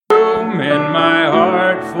room in my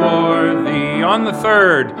heart for thee. On the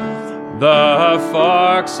third, the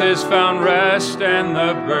foxes found rest, and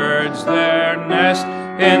the birds their nest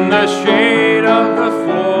in the shade of the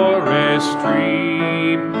forest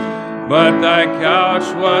tree. But thy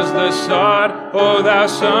couch was the sod, O thou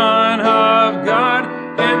Son of God,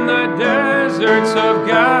 in the deserts of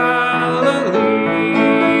Galilee.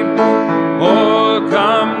 Oh,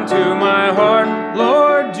 come to my heart,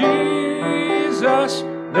 Lord Jesus,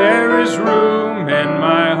 there is room in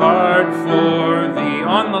my heart for thee.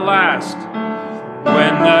 On the last,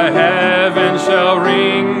 when the heavens shall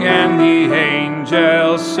ring and the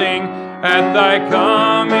angels sing at thy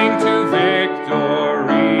coming to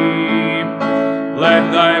victory,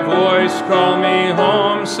 let thy voice call me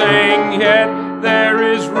home, saying, yet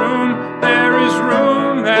there is room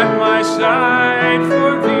at my side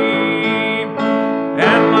for thee,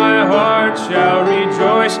 and my heart shall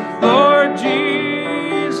rejoice, Lord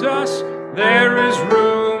Jesus, there is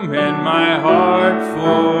room in my heart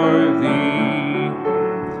for thee.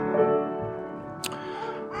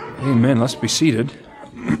 Amen. Let's be seated.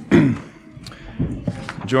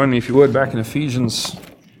 Join me, if you would, back in Ephesians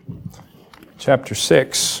chapter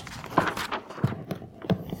 6.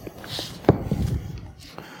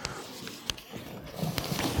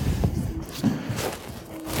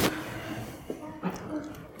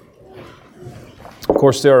 Of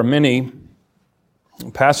course, there are many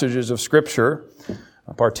passages of Scripture,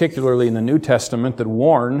 particularly in the New Testament, that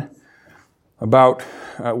warn about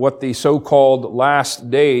what the so-called last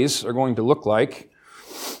days are going to look like.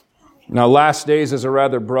 Now, last days is a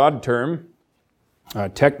rather broad term.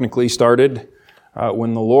 Technically started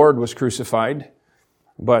when the Lord was crucified.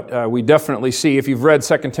 But we definitely see, if you've read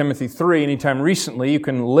 2 Timothy 3 anytime recently, you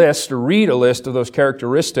can list or read a list of those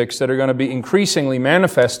characteristics that are going to be increasingly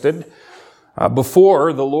manifested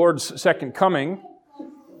before the Lord's second coming.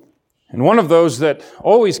 And one of those that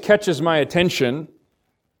always catches my attention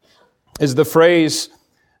is the phrase,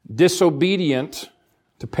 disobedient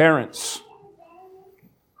to parents.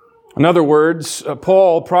 In other words,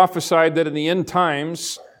 Paul prophesied that in the end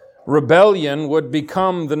times, rebellion would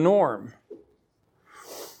become the norm.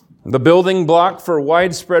 The building block for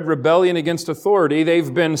widespread rebellion against authority,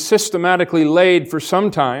 they've been systematically laid for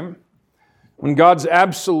some time. When God's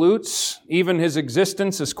absolutes, even His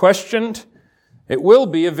existence, is questioned, it will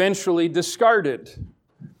be eventually discarded.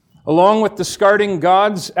 Along with discarding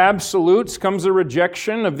God's absolutes comes a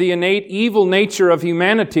rejection of the innate evil nature of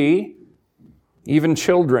humanity, even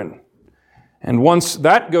children. And once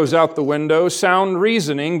that goes out the window, sound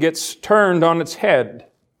reasoning gets turned on its head.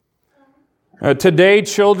 Today,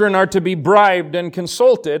 children are to be bribed and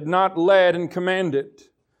consulted, not led and commanded.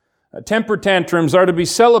 Temper tantrums are to be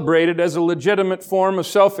celebrated as a legitimate form of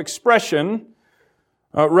self-expression,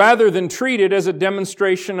 rather than treated as a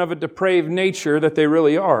demonstration of a depraved nature that they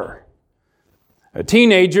really are.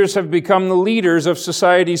 Teenagers have become the leaders of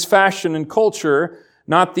society's fashion and culture,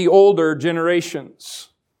 not the older generations.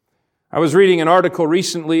 I was reading an article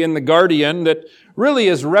recently in The Guardian that really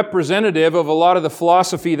is representative of a lot of the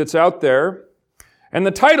philosophy that's out there. And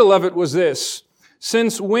the title of it was this: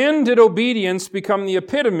 since when did obedience become the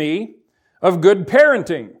epitome of good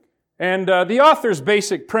parenting? And the author's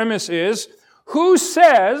basic premise is, who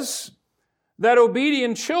says that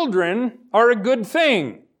obedient children are a good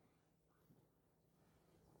thing?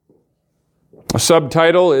 A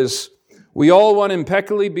subtitle is, we all want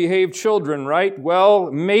impeccably behaved children, right? Well,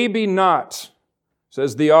 maybe not,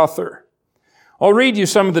 says the author. I'll read you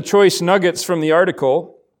some of the choice nuggets from the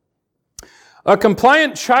article. A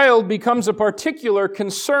compliant child becomes a particular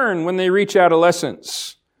concern when they reach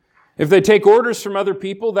adolescence. If they take orders from other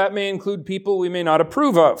people, that may include people we may not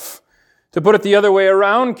approve of. To put it the other way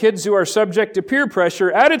around, kids who are subject to peer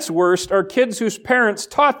pressure at its worst are kids whose parents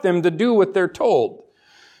taught them to do what they're told.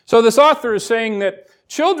 So this author is saying that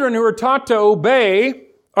children who are taught to obey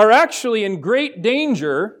are actually in great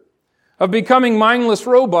danger of becoming mindless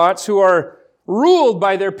robots who are ruled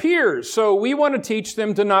by their peers. So we want to teach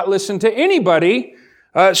them to not listen to anybody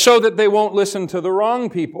so that they won't listen to the wrong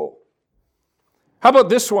people. How about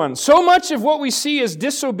this one? So much of what we see as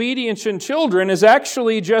disobedience in children is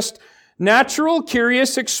actually just natural,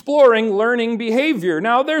 curious, exploring, learning behavior.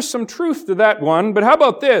 Now, there's some truth to that one, but how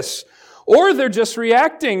about this? Or they're just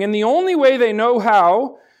reacting in the only way they know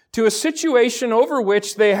how to a situation over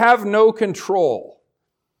which they have no control.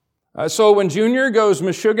 So when Junior goes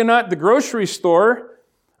Meshuggah at the grocery store,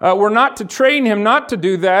 We're not to train him not to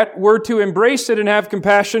do that. We're to embrace it and have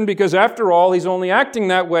compassion because after all, he's only acting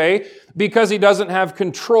that way because he doesn't have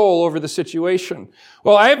control over the situation.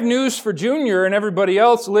 Well, I have news for Junior and everybody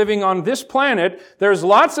else living on this planet. There's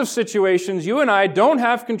lots of situations you and I don't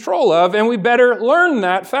have control of, and we better learn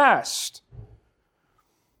that fast.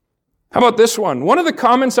 How about this one? One of the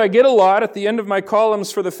comments I get a lot at the end of my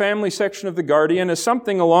columns for the family section of The Guardian is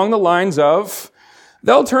something along the lines of,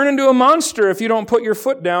 they'll turn into a monster if you don't put your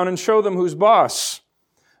foot down and show them who's boss.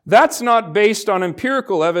 That's not based on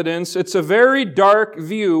empirical evidence. It's a very dark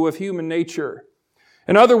view of human nature.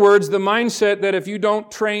 In other words, the mindset that if you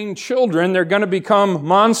don't train children, they're going to become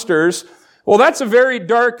monsters. Well, that's a very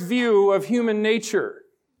dark view of human nature.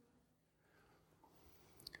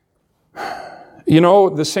 You know,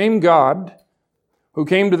 the same God who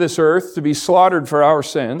came to this earth to be slaughtered for our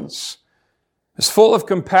sins is full of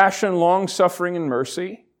compassion, long-suffering, and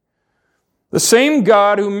mercy. The same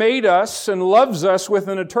God who made us and loves us with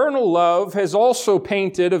an eternal love has also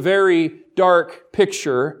painted a very dark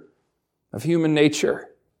picture of human nature.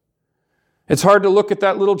 It's hard to look at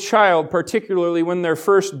that little child, particularly when they're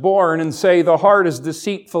first born, and say, the heart is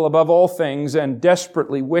deceitful above all things and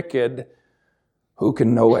desperately wicked. Who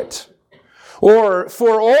can know it? Or,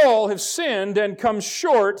 for all have sinned and come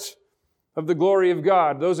short of the glory of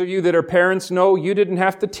God. Those of you that are parents know you didn't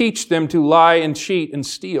have to teach them to lie and cheat and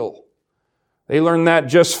steal. They learn that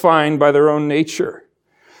just fine by their own nature.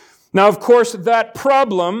 Now, of course, that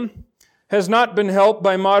problem has not been helped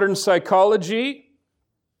by modern psychology,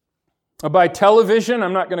 by television.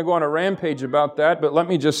 I'm not going to go on a rampage about that, but let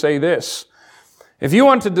me just say this. If you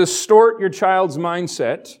want to distort your child's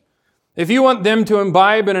mindset, if you want them to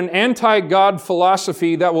imbibe in an anti-God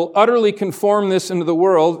philosophy that will utterly conform this into the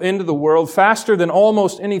world faster than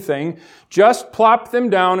almost anything, just plop them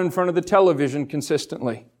down in front of the television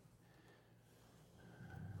consistently.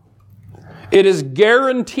 It is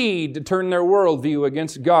guaranteed to turn their worldview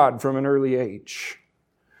against God from an early age.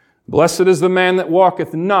 Blessed is the man that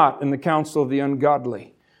walketh not in the counsel of the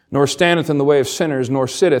ungodly, nor standeth in the way of sinners, nor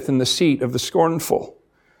sitteth in the seat of the scornful.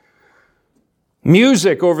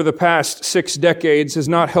 Music over the past 6 decades has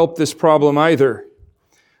not helped this problem either.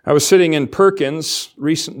 I was sitting in Perkins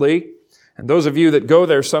recently, and those of you that go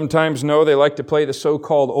there sometimes know they like to play the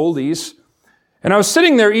so-called oldies. And I was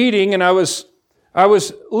sitting there eating, and I was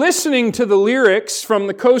listening to the lyrics from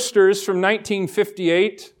the Coasters from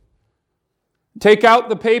 1958. Take out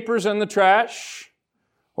the papers and the trash,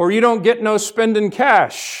 or you don't get no spending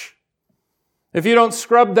cash. If you don't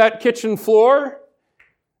scrub that kitchen floor,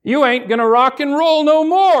 you ain't gonna rock and roll no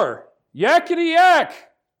more. Yakety yak.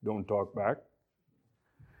 Don't talk back.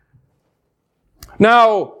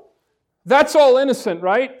 Now, that's all innocent,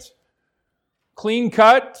 right? Clean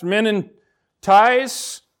cut, men in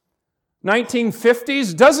ties,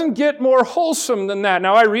 1950s. Doesn't get more wholesome than that.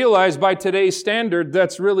 Now, I realize by today's standard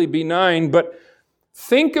that's really benign, but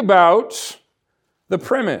think about the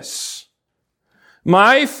premise.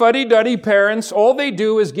 My fuddy-duddy parents, all they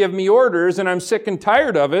do is give me orders, and I'm sick and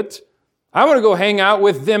tired of it. I want to go hang out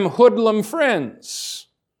with them hoodlum friends.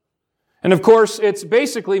 And of course, it's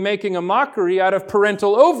basically making a mockery out of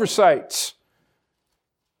parental oversight.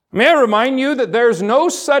 May I remind you that there's no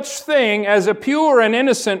such thing as a pure and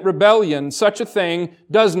innocent rebellion. Such a thing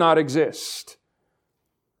does not exist.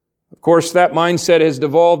 Of course, that mindset has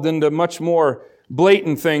devolved into much more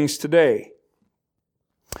blatant things today.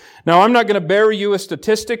 Now, I'm not going to bury you with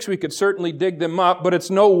statistics. We could certainly dig them up, but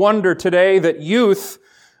it's no wonder today that youth,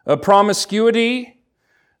 promiscuity,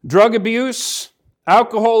 drug abuse,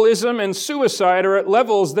 alcoholism, and suicide are at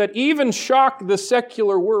levels that even shock the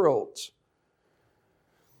secular world.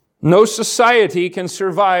 No society can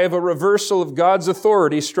survive a reversal of God's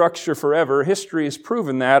authority structure forever. History has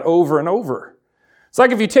proven that over and over. It's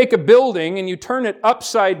like if you take a building and you turn it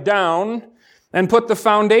upside down and put the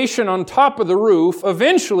foundation on top of the roof,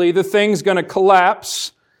 eventually the thing's going to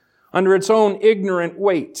collapse under its own ignorant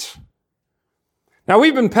weight. Now,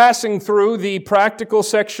 we've been passing through the practical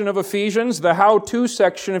section of Ephesians, the how-to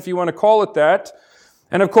section, if you want to call it that.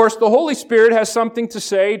 And of course, the Holy Spirit has something to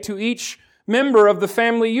say to each member of the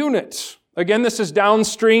family unit. Again, this is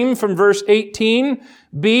downstream from verse 18.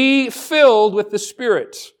 Be filled with the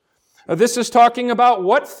Spirit. This is talking about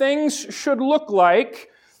what things should look like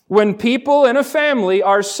when people in a family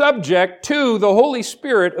are subject to the Holy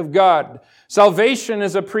Spirit of God. Salvation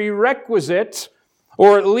is a prerequisite,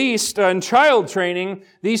 or at least in child training,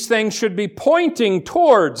 these things should be pointing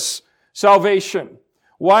towards salvation.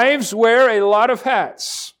 Wives wear a lot of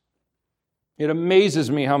hats. It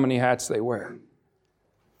amazes me how many hats they wear.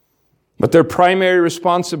 But their primary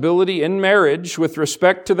responsibility in marriage with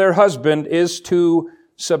respect to their husband is to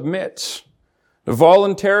submit, to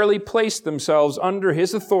voluntarily place themselves under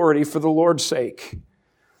His authority for the Lord's sake.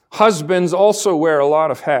 Husbands also wear a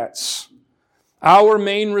lot of hats. Our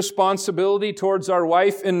main responsibility towards our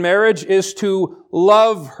wife in marriage is to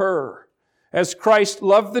love her as Christ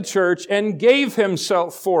loved the church and gave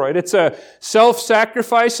Himself for it. It's a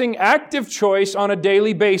self-sacrificing, active choice on a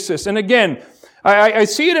daily basis. And again, I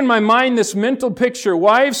see it in my mind, this mental picture.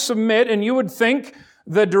 Wives submit, and you would think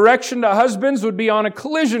the direction to husbands would be on a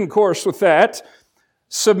collision course with that.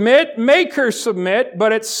 Submit, make her submit,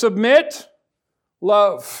 but it's submit,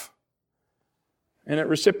 love. And it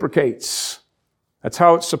reciprocates. That's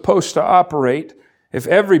how it's supposed to operate if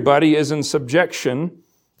everybody is in subjection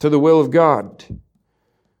to the will of God.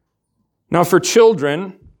 Now for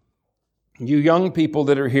children, you young people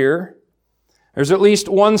that are here, there's at least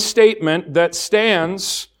one statement that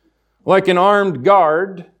stands like an armed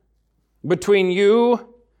guard between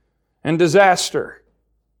you and disaster.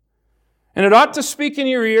 And it ought to speak in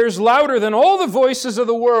your ears louder than all the voices of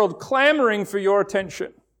the world clamoring for your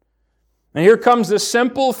attention. And here comes this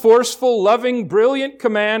simple, forceful, loving, brilliant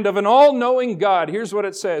command of an all-knowing God. Here's what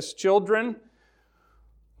it says: children,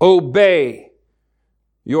 obey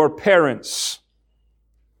your parents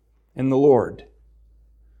in the Lord.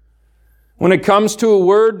 When it comes to a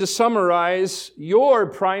word to summarize your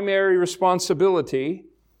primary responsibility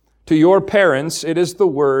to your parents, it is the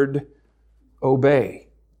word obey.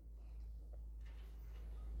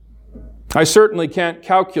 I certainly can't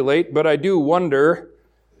calculate, but I do wonder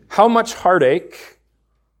how much heartache,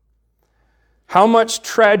 how much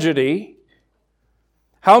tragedy,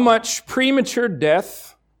 how much premature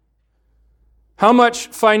death, how much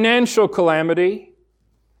financial calamity,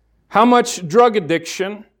 how much drug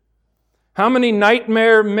addiction, how many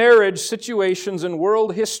nightmare marriage situations in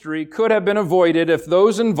world history could have been avoided if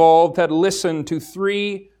those involved had listened to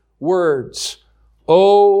 3 words: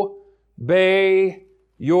 obey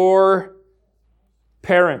your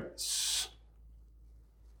parents,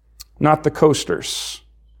 not the coasters.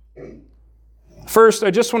 First,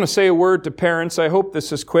 I just want to say a word to parents. I hope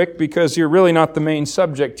this is quick because you're really not the main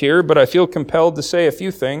subject here, but I feel compelled to say a few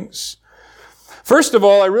things. First of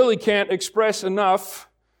all, I really can't express enough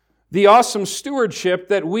the awesome stewardship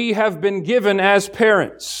that we have been given as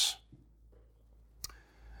parents.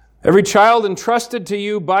 Every child entrusted to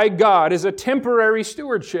you by God is a temporary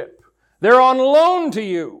stewardship. They're on loan to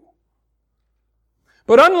you.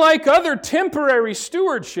 But unlike other temporary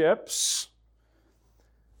stewardships,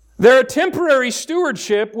 they're a temporary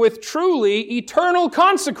stewardship with truly eternal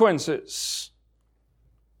consequences.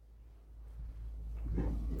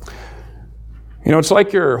 You know, it's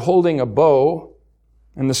like you're holding a bow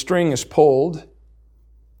and the string is pulled,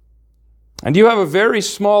 and you have a very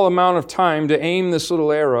small amount of time to aim this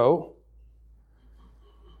little arrow,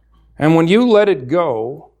 and when you let it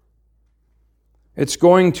go, it's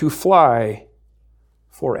going to fly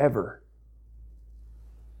forever.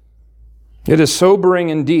 It is sobering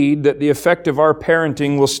indeed that the effect of our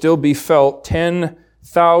parenting will still be felt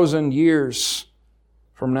 10,000 years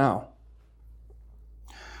from now.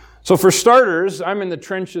 So for starters, I'm in the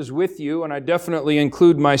trenches with you, and I definitely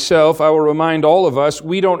include myself. I will remind all of us,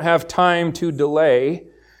 we don't have time to delay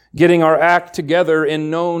getting our act together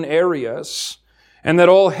in known areas, and that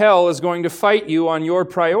all hell is going to fight you on your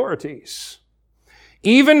priorities.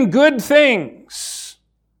 Even good things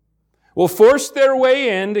will force their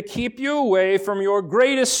way in to keep you away from your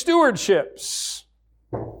greatest stewardships.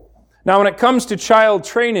 Now, when it comes to child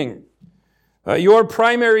training, your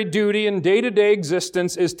primary duty in day-to-day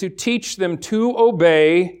existence is to teach them to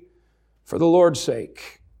obey for the Lord's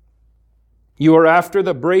sake. You are after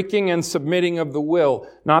the breaking and submitting of the will,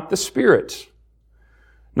 not the spirit.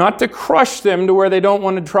 Not to crush them to where they don't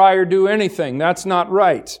want to try or do anything. That's not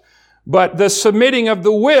right. But the submitting of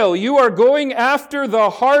the will, you are going after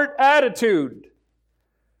the heart attitude.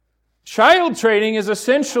 Child training is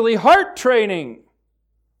essentially heart training.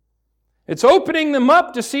 It's opening them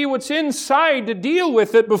up to see what's inside to deal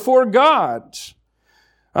with it before God.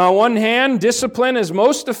 On one hand, discipline is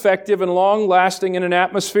most effective and long-lasting in an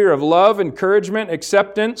atmosphere of love, encouragement,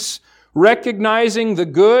 acceptance, recognizing the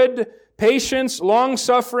good, patience,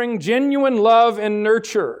 long-suffering, genuine love, and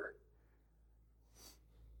nurture.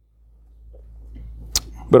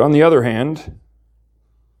 But on the other hand,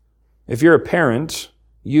 if you're a parent,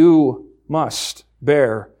 you must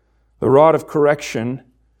bear the rod of correction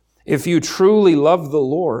if you truly love the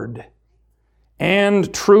Lord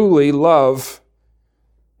and truly love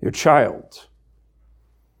your child.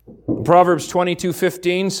 Proverbs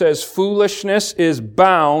 22:15 says, foolishness is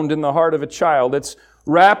bound in the heart of a child. It's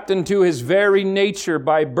wrapped into his very nature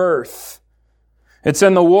by birth. It's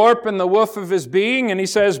in the warp and the woof of his being, and he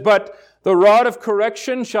says, but the rod of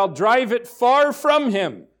correction shall drive it far from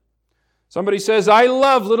him. Somebody says, I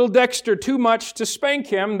love little Dexter too much to spank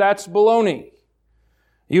him. That's baloney.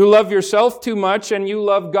 You love yourself too much and you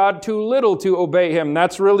love God too little to obey him.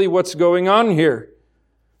 That's really what's going on here.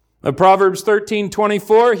 Proverbs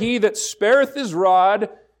 13:24, he that spareth his rod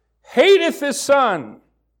hateth his son.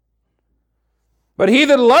 But he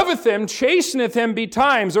that loveth him chasteneth him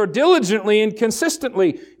betimes, or diligently and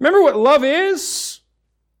consistently. Remember what love is?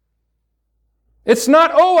 It's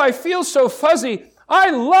not, oh, I feel so fuzzy.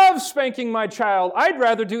 I love spanking my child. I'd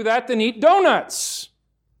rather do that than eat donuts.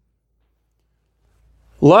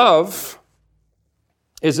 Love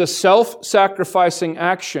is a self-sacrificing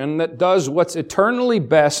action that does what's eternally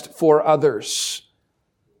best for others.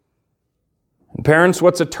 And parents,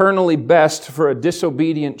 what's eternally best for a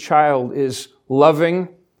disobedient child is loving,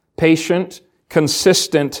 patient,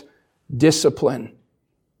 consistent discipline.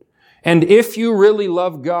 And if you really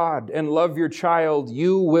love God and love your child,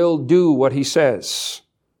 you will do what He says.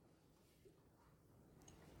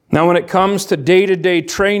 Now, when it comes to day-to-day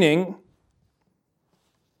training,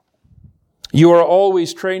 you are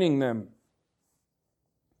always training them.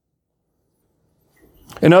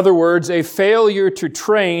 In other words, a failure to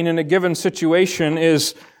train in a given situation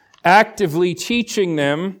is actively teaching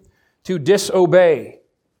them to disobey.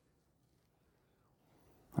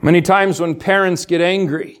 Many times when parents get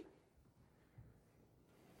angry,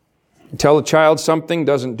 you tell a child something,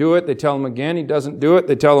 doesn't do it. They tell him again, he doesn't do it.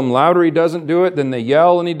 They tell him louder, he doesn't do it. Then they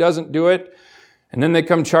yell and he doesn't do it. And then they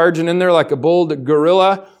come charging in there like a bold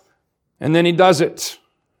gorilla, and then he does it.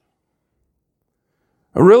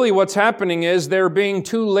 Really what's happening is they're being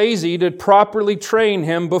too lazy to properly train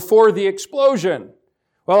him before the explosion.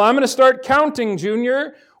 Well, I'm going to start counting,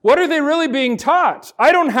 Junior. What are they really being taught?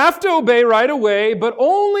 I don't have to obey right away, but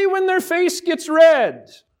only when their face gets red.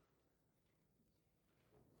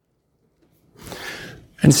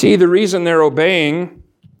 And see, the reason they're obeying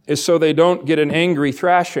is so they don't get an angry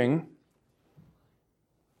thrashing,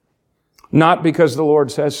 not because the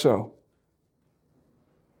Lord says so.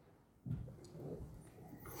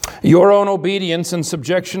 Your own obedience and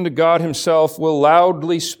subjection to God Himself will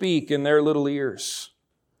loudly speak in their little ears.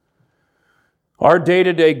 Our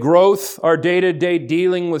day-to-day growth, our day-to-day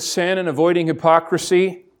dealing with sin and avoiding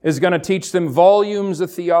hypocrisy is going to teach them volumes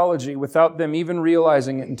of theology without them even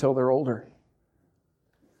realizing it until they're older.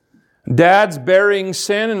 Dads burying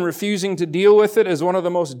sin and refusing to deal with it is one of the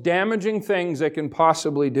most damaging things they can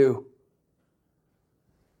possibly do.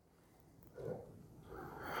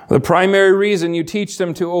 The primary reason you teach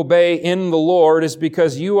them to obey in the Lord is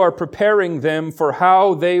because you are preparing them for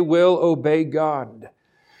how they will obey God.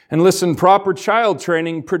 And listen, proper child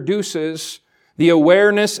training produces the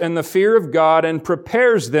awareness and the fear of God and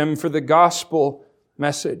prepares them for the gospel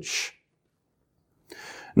message.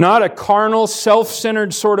 Not a carnal,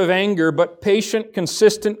 self-centered sort of anger, but patient,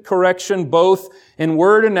 consistent correction, both in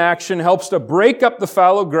word and action, helps to break up the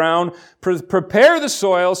fallow ground, prepare the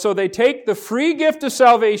soil so they take the free gift of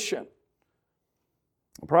salvation.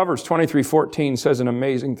 Proverbs 23:14 says an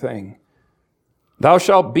amazing thing. Thou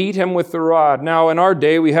shalt beat him with the rod. Now, in our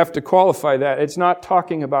day, we have to qualify that. It's not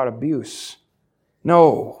talking about abuse.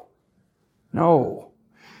 No.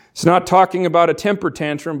 It's not talking about a temper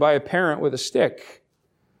tantrum by a parent with a stick.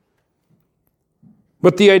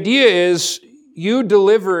 But the idea is you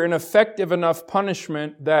deliver an effective enough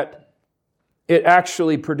punishment that it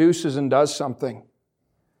actually produces and does something.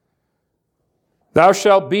 Thou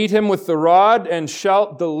shalt beat him with the rod and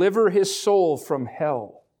shalt deliver his soul from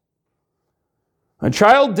hell. A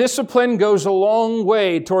child discipline goes a long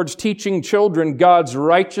way towards teaching children God's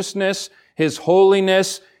righteousness, His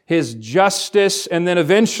holiness, His justice, and then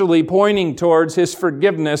eventually pointing towards His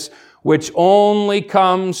forgiveness, which only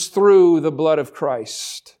comes through the blood of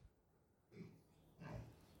Christ.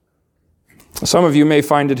 Some of you may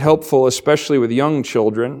find it helpful, especially with young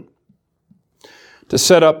children, to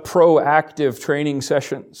set up proactive training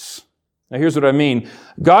sessions. Now here's what I mean.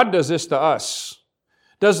 God does this to us.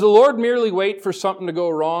 Does the Lord merely wait for something to go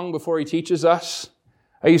wrong before He teaches us?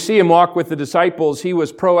 You see Him walk with the disciples. He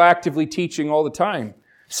was proactively teaching all the time.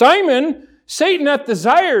 Simon, Satan hath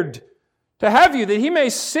desired to have you, that he may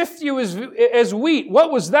sift you as wheat.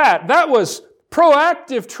 What was that? That was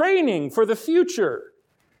proactive training for the future.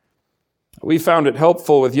 We found it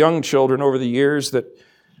helpful with young children over the years that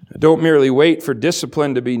don't merely wait for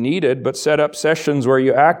discipline to be needed, but set up sessions where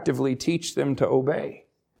you actively teach them to obey.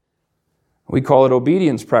 We call it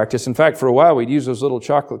obedience practice. In fact, for a while, we'd use those little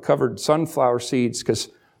chocolate-covered sunflower seeds because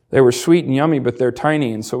they were sweet and yummy, but they're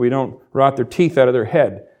tiny, and so we don't rot their teeth out of their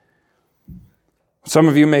head. Some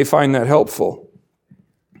of you may find that helpful.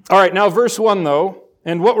 All right, now verse 1 though,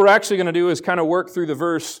 and what we're actually going to do is kind of work through the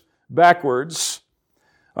verse backwards.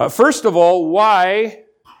 First of all, why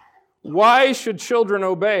should children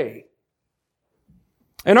obey?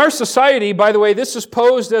 In our society, by the way, this is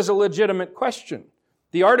posed as a legitimate question.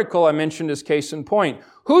 The article I mentioned is case in point.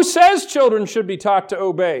 Who says children should be taught to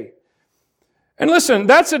obey? And listen,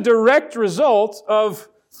 that's a direct result of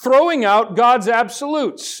throwing out God's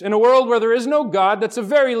absolutes. In a world where there is no God, that's a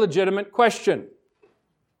very legitimate question.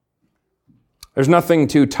 There's nothing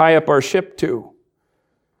to tie up our ship to.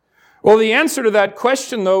 Well, the answer to that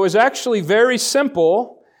question, though, is actually very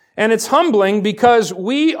simple, and it's humbling because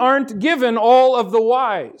we aren't given all of the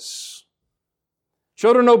whys.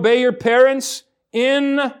 Children, obey your parents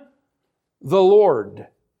in the Lord.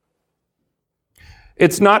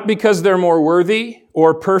 It's not because they're more worthy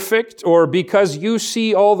or perfect or because you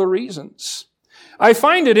see all the reasons. I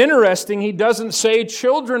find it interesting he doesn't say,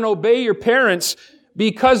 children, obey your parents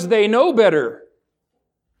because they know better.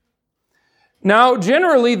 Now,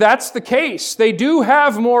 generally, that's the case. They do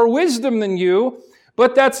have more wisdom than you,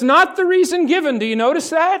 but that's not the reason given. Do you notice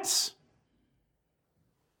that?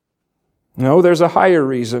 No, there's a higher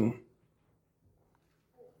reason.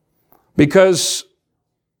 Because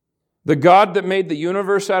the God that made the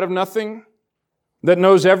universe out of nothing, that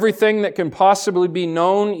knows everything that can possibly be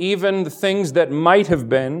known, even the things that might have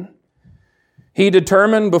been, He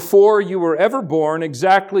determined before you were ever born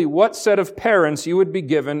exactly what set of parents you would be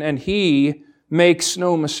given, and He makes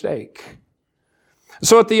no mistake.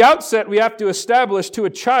 So at the outset, we have to establish to a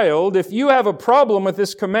child, if you have a problem with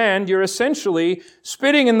this command, you're essentially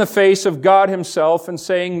spitting in the face of God Himself and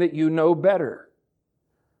saying that you know better,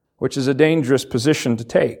 which is a dangerous position to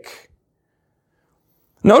take.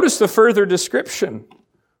 Notice the further description.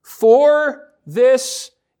 For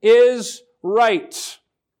this is right.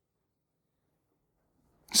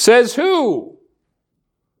 Says who?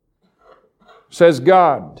 Says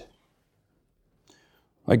God.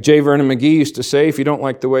 Like J. Vernon McGee used to say, if you don't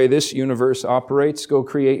like the way this universe operates, go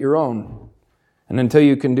create your own. And until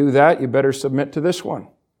you can do that, you better submit to this one.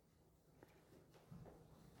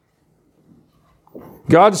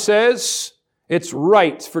 God says it's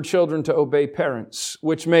right for children to obey parents,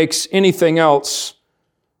 which makes anything else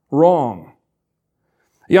wrong.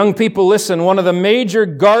 Young people, listen, one of the major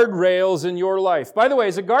guardrails in your life. By the way,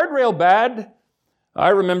 is a guardrail bad? I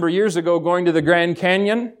remember years ago going to the Grand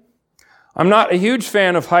Canyon. I'm not a huge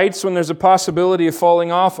fan of heights when there's a possibility of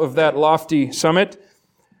falling off of that lofty summit.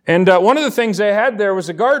 And one of the things they had there was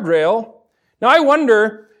a guardrail. Now I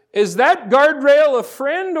wonder, is that guardrail a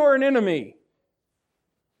friend or an enemy?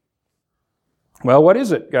 Well, what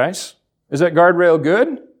is it, guys? Is that guardrail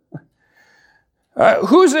good?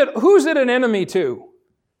 Who's it an enemy to?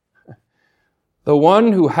 The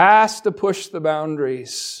one who has to push the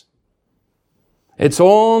boundaries. It's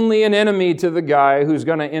only an enemy to the guy who's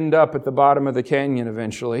going to end up at the bottom of the canyon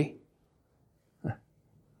eventually.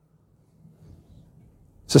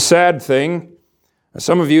 It's a sad thing.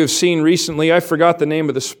 Some of you have seen recently, I forgot the name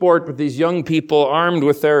of the sport, but these young people armed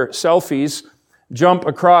with their selfies jump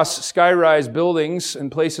across sky-rise buildings in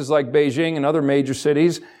places like Beijing and other major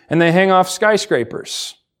cities, and they hang off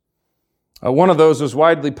skyscrapers. One of those was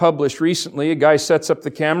widely published recently. A guy sets up the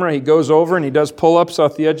camera, he goes over and he does pull-ups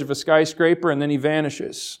off the edge of a skyscraper, and then he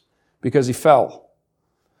vanishes because he fell.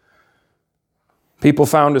 People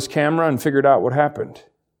found his camera and figured out what happened.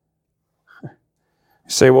 You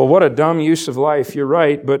say, well, what a dumb use of life. You're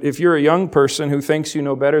right, but if you're a young person who thinks you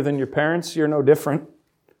know better than your parents, you're no different.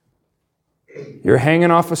 You're hanging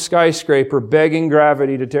off a skyscraper, begging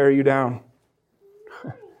gravity to tear you down.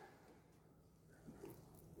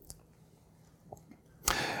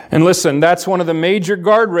 And listen, that's one of the major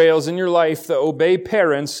guardrails in your life, to obey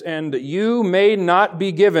parents, and you may not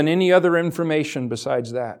be given any other information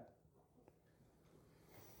besides that.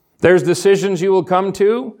 There's decisions you will come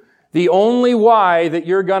to. The only why that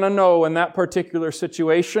you're going to know in that particular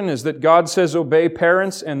situation is that God says obey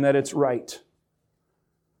parents and that it's right.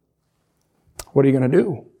 What are you going to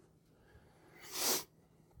do?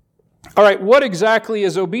 All right, what exactly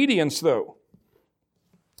is obedience, though?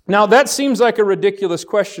 Now, that seems like a ridiculous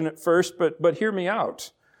question at first, but hear me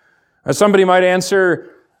out. Somebody might answer,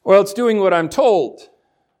 well, it's doing what I'm told.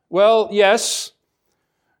 Well, yes,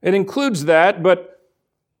 it includes that, but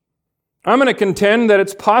I'm going to contend that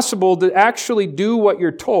it's possible to actually do what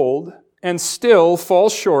you're told and still fall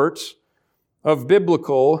short of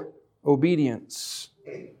biblical obedience.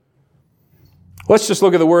 Let's just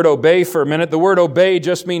look at the word obey for a minute. The word obey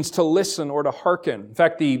just means to listen or to hearken. In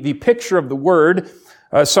fact, the picture of the word,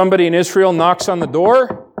 somebody in Israel knocks on the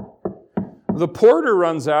door. The porter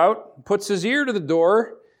runs out, puts his ear to the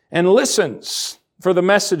door, and listens. for the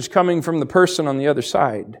message coming from the person on the other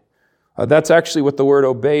side. That's actually what the word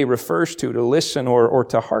obey refers to listen or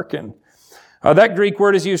to hearken. That Greek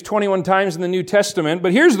word is used 21 times in the New Testament,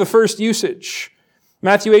 but here's the first usage.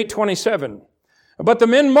 Matthew 8:27. But the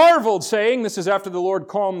men marveled, saying, this is after the Lord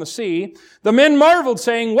calmed the sea, the men marveled,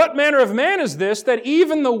 saying, what manner of man is this, that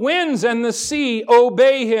even the winds and the sea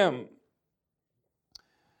obey him?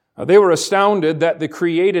 They were astounded that the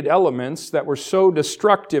created elements that were so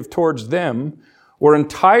destructive towards them were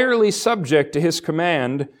entirely subject to his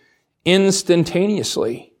command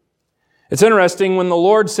instantaneously. It's interesting, when the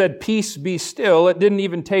Lord said, peace, be still, it didn't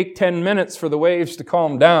even take 10 minutes for the waves to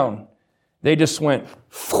calm down. They just went,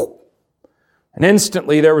 phew. And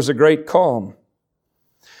instantly there was a great calm.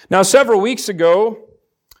 Now, several weeks ago,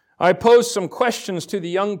 I posed some questions to the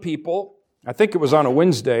young people. I think it was on a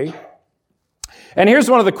Wednesday. And here's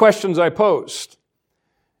one of the questions I posed.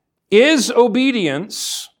 Is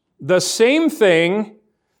obedience the same thing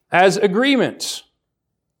as agreement?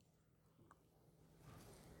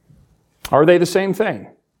 Are they the same thing?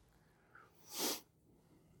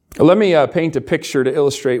 Let me paint a picture to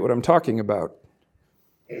illustrate what I'm talking about.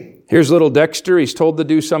 Here's little Dexter. He's told to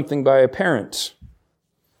do something by a parent.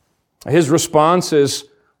 His response is,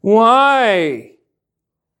 why?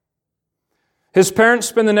 His parents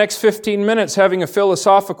spend the next 15 minutes having a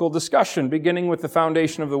philosophical discussion, beginning with the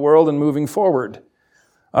foundation of the world and moving forward,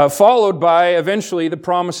 followed by eventually the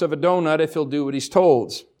promise of a donut if he'll do what he's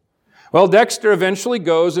told. Well, Dexter eventually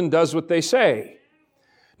goes and does what they say.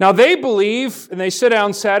 Now they believe, and they sit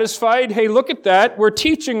down satisfied, hey, look at that, we're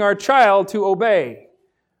teaching our child to obey.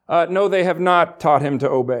 No, they have not taught him to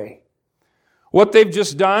obey. What they've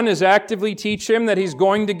just done is actively teach him that he's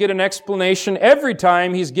going to get an explanation every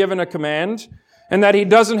time he's given a command, and that he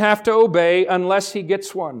doesn't have to obey unless he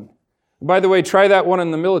gets one. By the way, try that one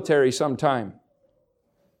in the military sometime.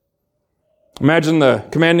 Imagine the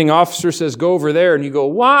commanding officer says, go over there, and you go,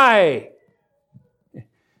 why?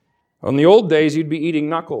 In the old days, you'd be eating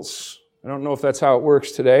knuckles. I don't know if that's how it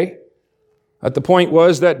works today. But the point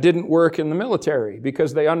was that didn't work in the military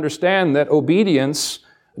because they understand that obedience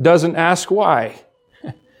doesn't ask why.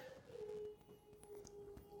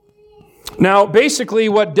 Now, basically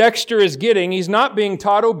what Dexter is getting, he's not being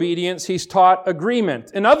taught obedience, he's taught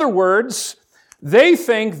agreement. In other words, they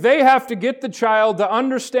think they have to get the child to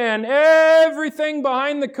understand everything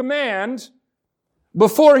behind the command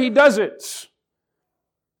before he does it.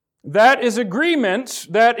 That is agreement,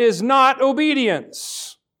 that is not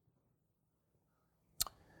obedience.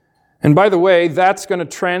 And by the way, that's going to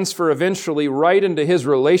transfer eventually right into his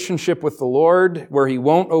relationship with the Lord, where he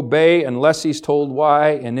won't obey unless he's told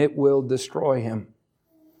why, and it will destroy him.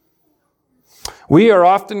 We are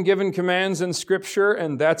often given commands in Scripture,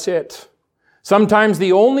 and that's it. Sometimes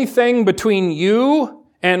the only thing between you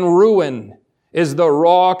and ruin is the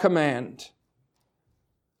raw command.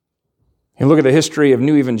 You look at the history of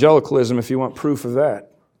New Evangelicalism if you want proof of that.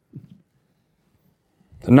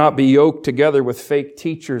 To not be yoked together with fake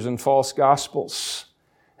teachers and false gospels.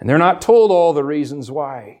 And they're not told all the reasons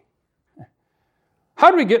why.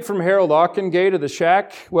 How do we get from Harold Auchengay to the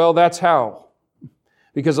shack? Well, that's how.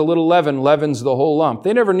 Because a little leaven leavens the whole lump.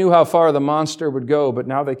 They never knew how far the monster would go, but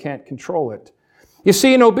now they can't control it. You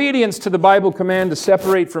see, in obedience to the Bible command to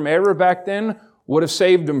separate from error back then would have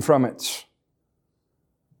saved them from it.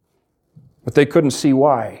 But they couldn't see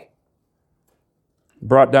why.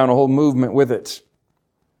 Brought down a whole movement with it.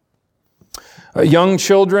 Young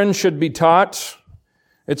children should be taught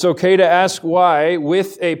it's okay to ask why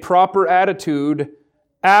with a proper attitude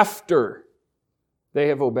after they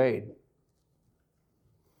have obeyed.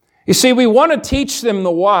 You see, we want to teach them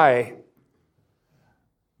the why,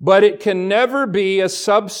 but it can never be a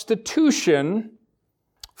substitution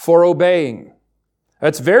for obeying.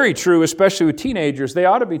 That's very true, especially with teenagers. They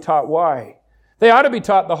ought to be taught why. They ought to be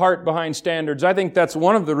taught the heart behind standards. I think that's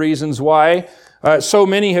one of the reasons why so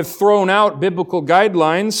many have thrown out biblical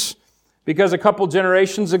guidelines, because a couple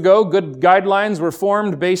generations ago, good guidelines were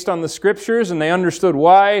formed based on the Scriptures, and they understood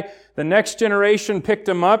why. The next generation picked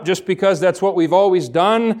them up just because that's what we've always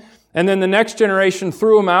done, and then the next generation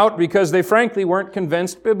threw them out because they frankly weren't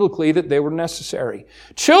convinced biblically that they were necessary.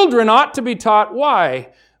 Children ought to be taught why,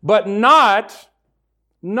 but not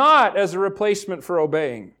as a replacement for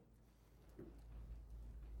obeying.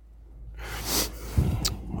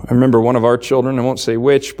 I remember one of our children, I won't say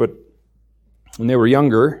which, but when they were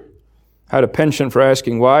younger, had a penchant for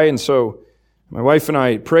asking why, and so my wife and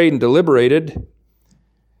I prayed and deliberated,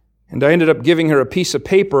 and I ended up giving her a piece of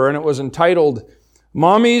paper, and it was entitled,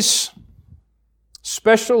 Mommy's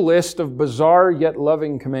Special List of Bizarre Yet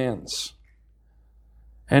Loving Commands.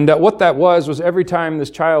 And what that was every time this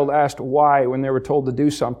child asked why when they were told to do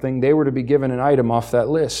something, they were to be given an item off that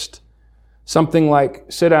list. Something like,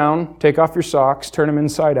 sit down, take off your socks, turn them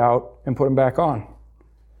inside out, and put them back on.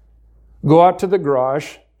 Go out to the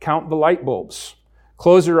garage, count the light bulbs.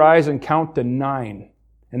 Close your eyes and count to 9,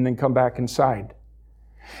 and then come back inside.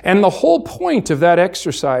 And the whole point of that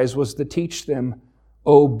exercise was to teach them,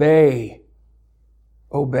 obey.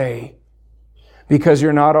 Obey. Because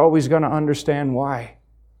you're not always going to understand why.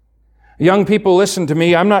 Young people, listen to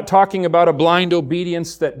me. I'm not talking about a blind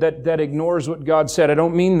obedience that ignores what God said. I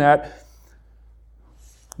don't mean that.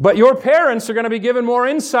 But your parents are going to be given more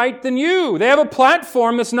insight than you. They have a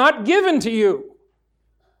platform that's not given to you.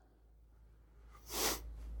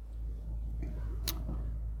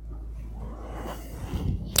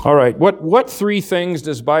 All right, what 3 things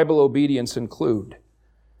does Bible obedience include?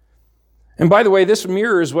 And by the way, this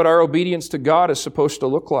mirrors what our obedience to God is supposed to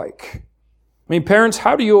look like. I mean, parents,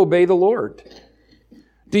 how do you obey the Lord?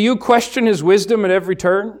 Do you question His wisdom at every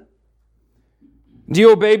turn? Do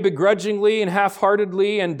you obey begrudgingly and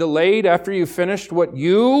half-heartedly and delayed after you've finished what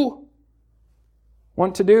you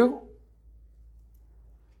want to do?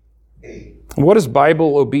 What does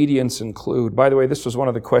Bible obedience include? By the way, this was one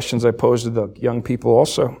of the questions I posed to the young people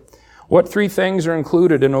also. What 3 things are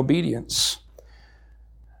included in obedience?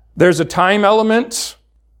 There's a time element,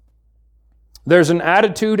 there's an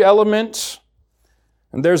attitude element,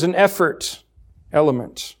 and there's an effort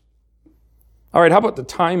element. All right, how about the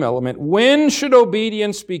time element? When should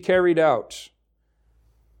obedience be carried out?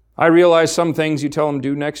 I realize some things you tell them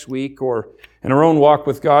do next week, or in our own walk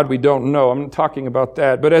with God, we don't know. I'm not talking about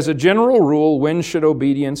that. But as a general rule, when should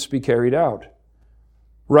obedience be carried out?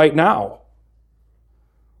 Right now.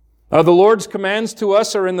 The Lord's commands to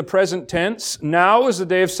us are in the present tense. Now is the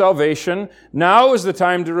day of salvation. Now is the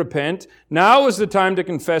time to repent. Now is the time to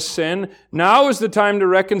confess sin. Now is the time to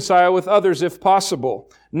reconcile with others if possible.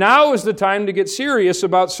 Now is the time to get serious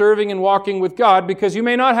about serving and walking with God, because you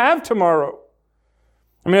may not have tomorrow.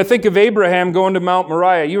 I mean, I think of Abraham going to Mount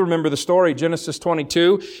Moriah. You remember the story, Genesis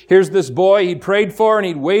 22. Here's this boy he'd prayed for and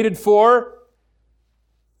he'd waited for.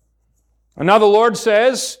 And now the Lord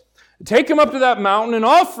says, take him up to that mountain and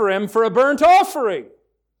offer him for a burnt offering.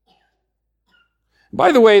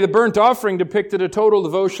 By the way, the burnt offering depicted a total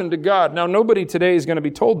devotion to God. Now, nobody today is going to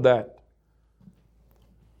be told that.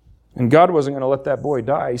 And God wasn't going to let that boy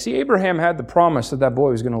die. You see, Abraham had the promise that that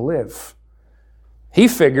boy was going to live. He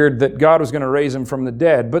figured that God was going to raise him from the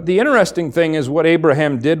dead. But the interesting thing is what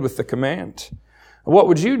Abraham did with the command. What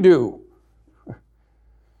would you do?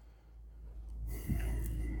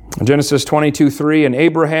 Genesis 22:3, and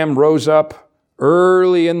Abraham rose up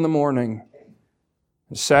early in the morning,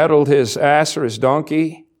 and saddled his ass or his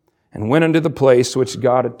donkey, and went into the place which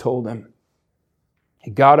God had told him.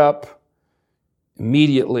 He got up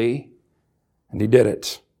immediately, and he did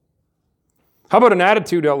it. How about an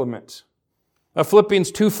attitude element?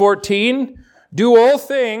 Philippians 2:14, do all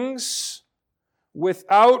things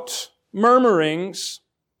without murmurings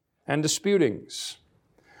and disputings,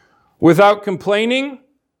 without complaining,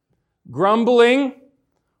 grumbling,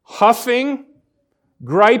 huffing,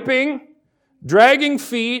 griping, dragging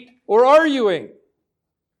feet, or arguing.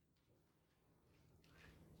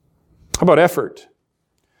 How about effort?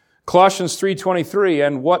 Colossians 3:23,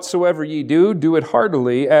 and whatsoever ye do, do it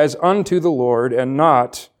heartily as unto the Lord and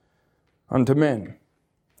not unto men.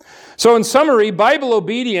 So in summary, Bible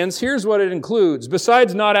obedience, here's what it includes.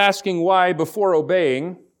 Besides not asking why before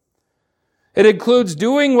obeying, it includes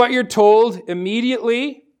doing what you're told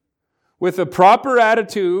immediately, with a proper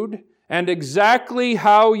attitude, and exactly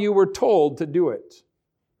how you were told to do it.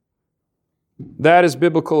 That is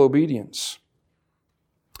biblical obedience.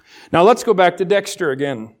 Now let's go back to Dexter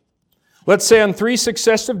again. Let's say on 3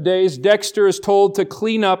 successive days, Dexter is told to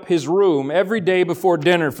clean up his room every day before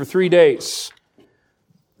dinner for 3 days.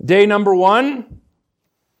 Day number 1,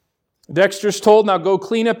 Dexter's told, now go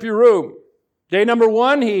clean up your room. Day number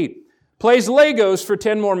 1, he plays Legos for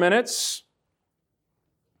 10 more minutes.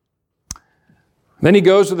 Then he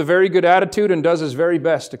goes with a very good attitude and does his very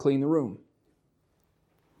best to clean the room.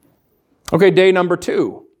 Okay, day number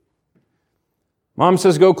 2. Mom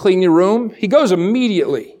says, go clean your room. He goes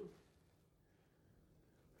immediately.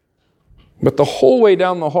 But the whole way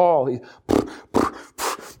down the hall, he's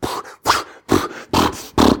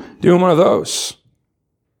doing one of those.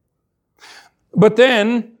 But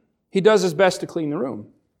then he does his best to clean the room.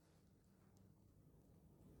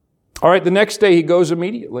 All right, the next day he goes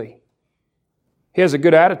immediately. He has a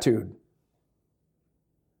good attitude.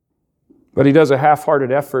 But he does a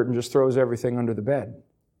half-hearted effort and just throws everything under the bed.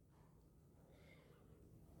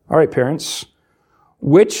 All right, parents,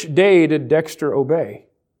 which day did Dexter obey?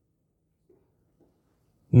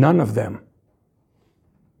 None of them.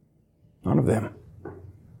 None of them.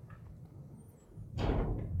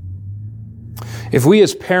 If we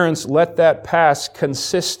as parents let that pass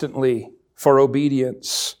consistently for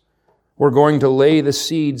obedience, we're going to lay the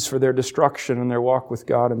seeds for their destruction and their walk with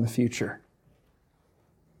God in the future.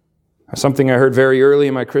 Something I heard very early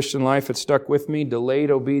in my Christian life, it stuck with me.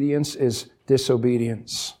 Delayed obedience is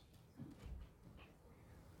disobedience.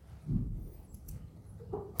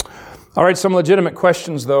 All right, some legitimate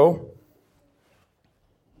questions though.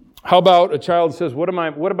 How about a child says, what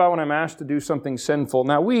about when I'm asked to do something sinful?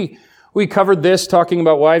 Now we covered this talking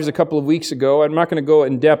about wives a couple of weeks ago. I'm not going to go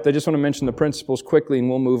in depth. I just want to mention the principles quickly and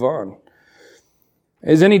we'll move on.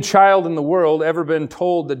 Has any child in the world ever been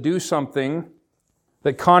told to do something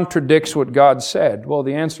that contradicts what God said? Well,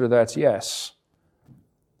 the answer to that's yes.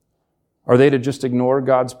 Are they to just ignore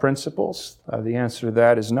God's principles? The answer to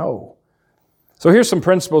that is no. So here's some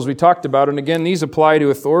principles we talked about, and again, these apply to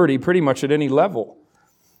authority pretty much at any level.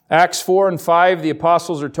 Acts 4 and 5, the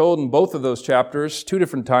apostles are told in both of those chapters, 2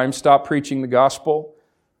 different times, stop preaching the gospel.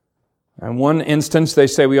 In one instance, they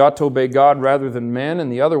say we ought to obey God rather than men.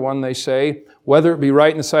 And the other one, they say, whether it be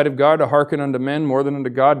right in the sight of God to hearken unto men more than unto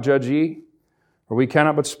God, judge ye. For we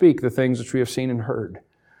cannot but speak the things which we have seen and heard.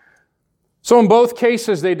 So in both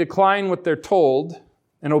cases, they decline what they're told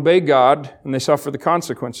and obey God, and they suffer the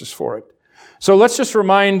consequences for it. So let's just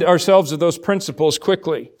remind ourselves of those principles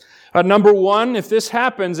quickly. Number one, if this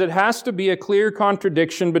happens, it has to be a clear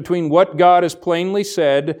contradiction between what God has plainly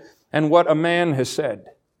said and what a man has said.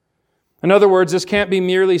 In other words, this can't be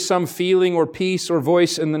merely some feeling or peace or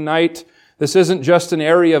voice in the night. This isn't just an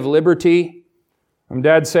area of liberty.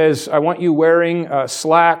 Dad says, I want you wearing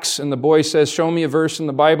slacks, and the boy says, show me a verse in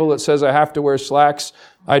the Bible that says I have to wear slacks.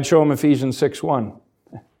 I'd show him Ephesians 6:1.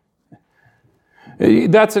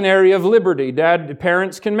 That's an area of liberty.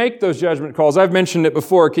 Parents can make those judgment calls. I've mentioned it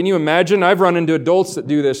before. Can you imagine? I've run into adults that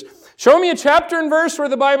do this. Show me a chapter and verse where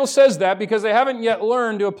the Bible says that, because they haven't yet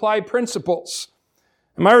learned to apply principles.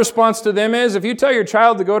 And my response to them is, if you tell your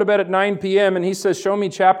child to go to bed at 9 p.m. and he says, show me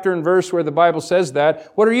chapter and verse where the Bible says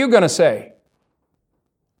that, what are you going to say?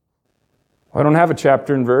 I don't have a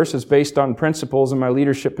chapter and verse. It's based on principles in my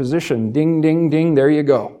leadership position. Ding, ding, ding. There you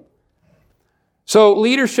go. So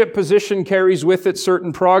leadership position carries with it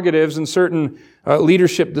certain prerogatives and certain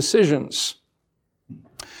leadership decisions.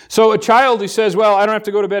 So a child who says, well, I don't have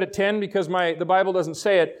to go to bed at 10 because the Bible doesn't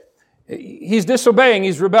say it, he's disobeying,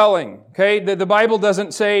 he's rebelling. Okay, the Bible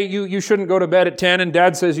doesn't say you shouldn't go to bed at 10 and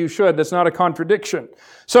Dad says you should. That's not a contradiction.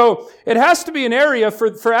 So it has to be an area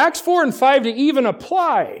for Acts 4 and 5 to even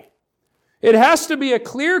apply. It has to be a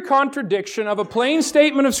clear contradiction of a plain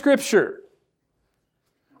statement of Scripture.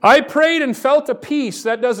 I prayed and felt a peace.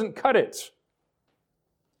 That doesn't cut it.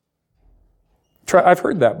 I've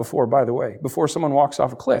heard that before, by the way, before someone walks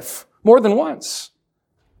off a cliff. More than once.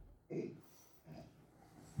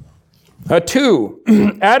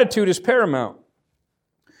 2, attitude is paramount.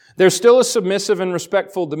 There's still a submissive and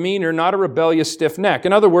respectful demeanor, not a rebellious stiff neck.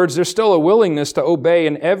 In other words, there's still a willingness to obey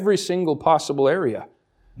in every single possible area.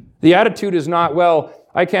 The attitude is not, well,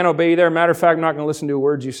 I can't obey you there. Matter of fact, I'm not going to listen to a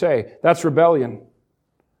word you say. That's rebellion.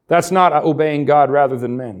 That's not obeying God rather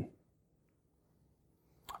than men.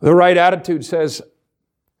 The right attitude says,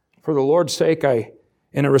 for the Lord's sake,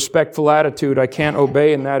 in a respectful attitude, I can't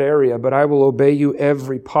obey in that area, but I will obey you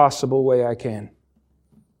every possible way I can.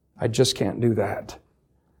 I just can't do that.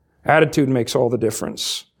 Attitude makes all the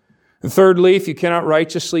difference. And thirdly, if you cannot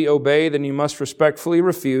righteously obey, then you must respectfully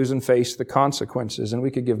refuse and face the consequences. And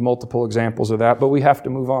we could give multiple examples of that, but we have to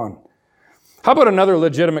move on. How about another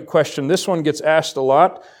legitimate question? This one gets asked a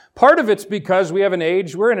lot. Part of it's because we're in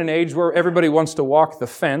an age where everybody wants to walk the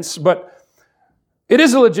fence, but it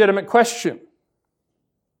is a legitimate question.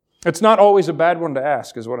 It's not always a bad one to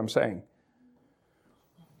ask, is what I'm saying.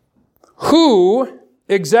 Who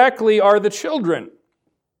exactly are the children?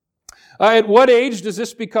 At what age does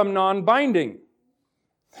this become non-binding?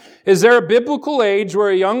 Is there a biblical age where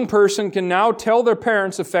a young person can now tell their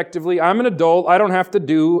parents effectively, I'm an adult, I don't have to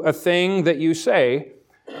do a thing that you say,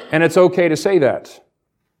 and it's okay to say that?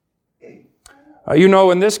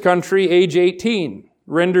 In this country, age 18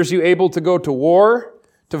 renders you able to go to war,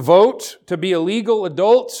 to vote, to be a legal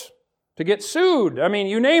adult, to get sued. I mean,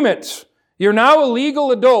 you name it. You're now a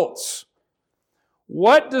legal adult.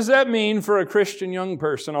 What does that mean for a Christian young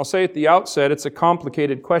person? I'll say at the outset, it's a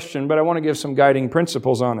complicated question, but I want to give some guiding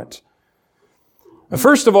principles on it.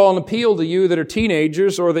 First of all, an appeal to you that are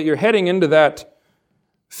teenagers or that you're heading into that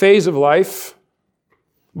phase of life.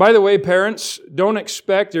 By the way, parents, don't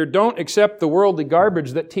accept the worldly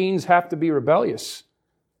garbage that teens have to be rebellious.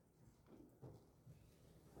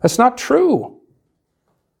 That's not true.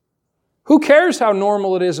 Who cares how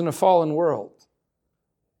normal it is in a fallen world?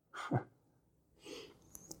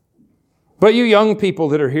 But you young people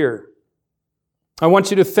that are here, I want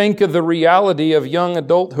you to think of the reality of young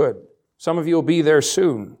adulthood. Some of you will be there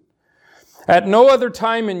soon. At no other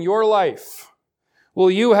time in your life will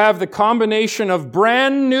you have the combination of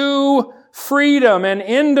brand new freedom and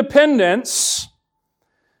independence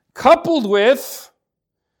coupled with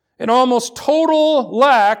an almost total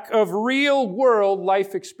lack of real-world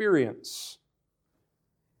life experience.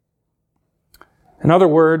 In other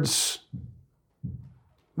words,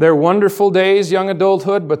 they're wonderful days, young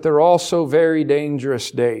adulthood, but they're also very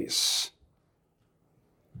dangerous days.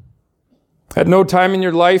 At no time in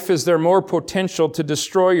your life is there more potential to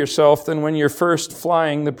destroy yourself than when you're first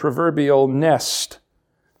flying the proverbial nest.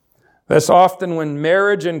 That's often when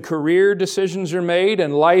marriage and career decisions are made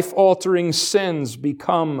and life-altering sins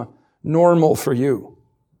become normal for you.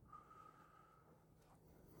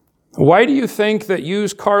 Why do you think that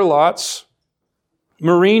used car lots,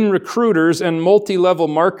 marine recruiters, and multi-level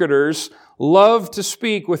marketers love to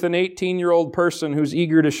speak with an 18-year-old person who's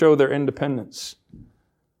eager to show their independence?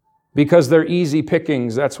 Because they're easy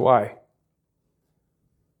pickings, that's why.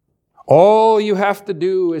 All you have to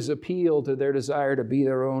do is appeal to their desire to be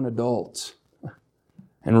their own adults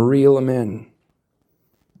and reel them in.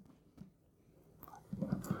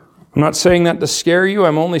 I'm not saying that to scare you.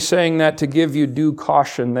 I'm only saying that to give you due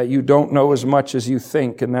caution that you don't know as much as you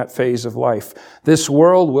think in that phase of life. This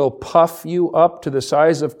world will puff you up to the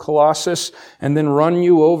size of Colossus and then run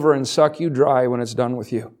you over and suck you dry when it's done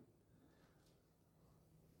with you.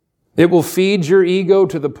 It will feed your ego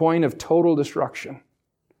to the point of total destruction.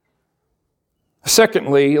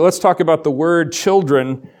 Secondly, let's talk about the word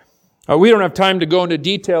children. We don't have time to go into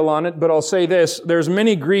detail on it, but I'll say this. There's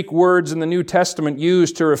many Greek words in the New Testament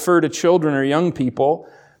used to refer to children or young people.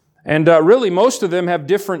 And really, most of them have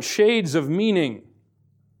different shades of meaning.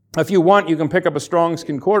 If you want, you can pick up a Strong's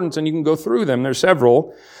Concordance and you can go through them. There's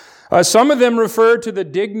several. Some of them refer to the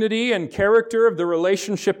dignity and character of the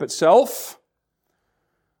relationship itself.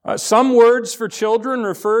 Some words for children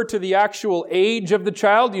refer to the actual age of the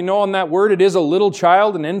child. You know on that word it is a little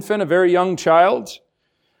child, an infant, a very young child.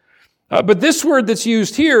 But this word that's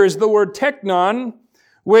used here is the word teknon,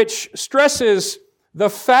 which stresses the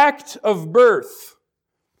fact of birth.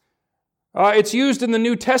 It's used in the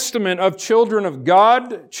New Testament of children of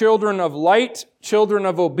God, children of light, children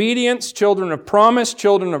of obedience, children of promise,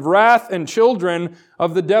 children of wrath, and children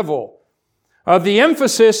of the devil. The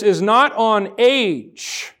emphasis is not on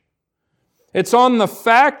age. It's on the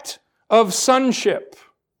fact of sonship.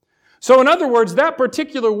 So in other words, that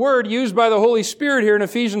particular word used by the Holy Spirit here in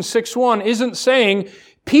Ephesians 6:1 isn't saying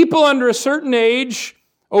people under a certain age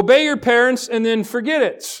obey your parents and then forget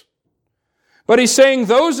it. But he's saying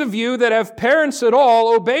those of you that have parents at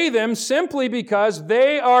all, obey them simply because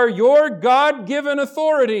they are your God-given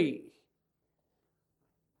authority.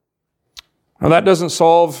 Now that doesn't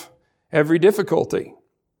solve every difficulty.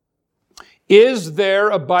 Is there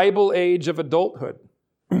a Bible age of adulthood?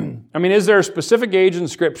 I mean, is there a specific age in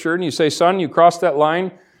Scripture and you say, son, you crossed that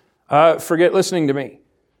line, forget listening to me?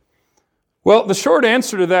 Well, the short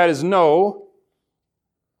answer to that is no.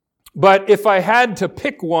 But if I had to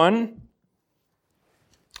pick one,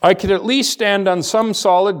 I could at least stand on some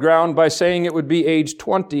solid ground by saying it would be age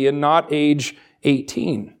 20 and not age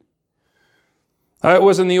 18. It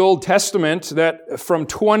was in the Old Testament that from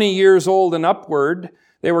 20 years old and upward,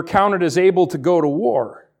 they were counted as able to go to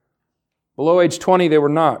war. Below age 20, they were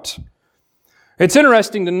not. It's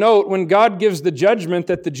interesting to note when God gives the judgment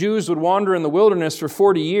that the Jews would wander in the wilderness for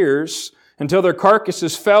 40 years until their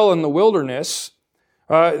carcasses fell in the wilderness,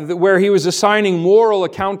 where he was assigning moral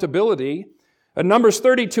accountability. In Numbers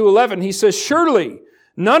 32:11, he says, surely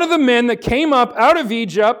none of the men that came up out of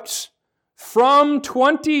Egypt from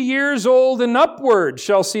 20 years old and upward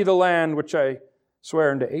shall see the land which I swear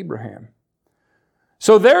unto Abraham.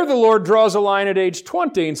 So there the Lord draws a line at age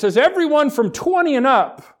 20 and says, everyone from 20 and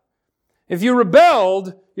up, if you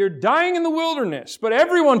rebelled, you're dying in the wilderness. But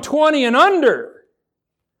everyone 20 and under,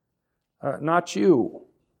 not you.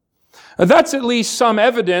 That's at least some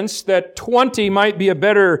evidence that 20 might be a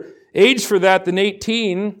better age for that than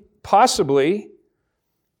 18, possibly.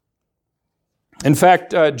 In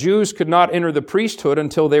fact, Jews could not enter the priesthood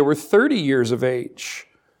until they were 30 years of age.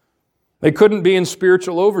 They couldn't be in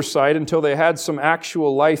spiritual oversight until they had some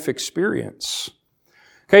actual life experience.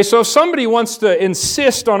 Okay, so if somebody wants to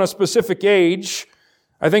insist on a specific age,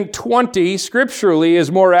 I think 20 scripturally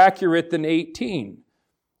is more accurate than 18.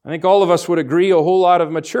 I think all of us would agree a whole lot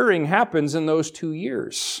of maturing happens in those 2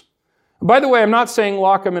 years. By the way, I'm not saying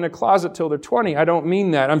lock them in a closet till they're 20. I don't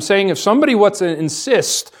mean that. I'm saying if somebody wants to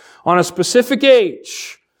insist on a specific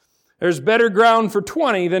age, there's better ground for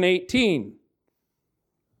 20 than 18.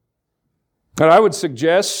 But I would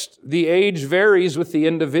suggest the age varies with the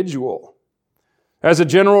individual. As a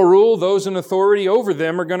general rule, those in authority over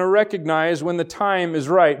them are going to recognize when the time is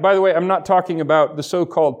right. By the way, I'm not talking about the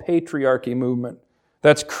so-called patriarchy movement.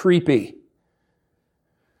 That's creepy.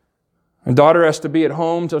 A daughter has to be at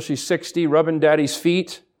home till she's 60, rubbing daddy's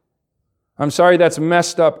feet. I'm sorry, that's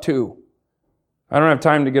messed up too. I don't have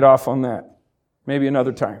time to get off on that. Maybe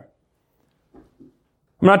another time.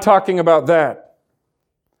 I'm not talking about that.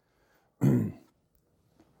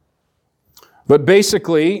 But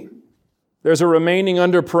basically, there's a remaining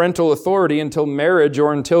under parental authority until marriage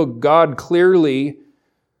or until God clearly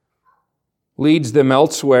leads them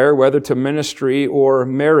elsewhere, whether to ministry or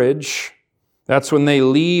marriage. That's when they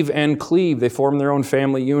leave and cleave. They form their own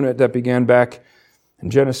family unit that began back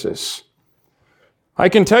in Genesis. I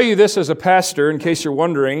can tell you this as a pastor, in case you're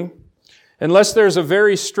wondering, unless there's a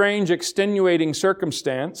very strange extenuating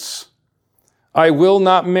circumstance, I will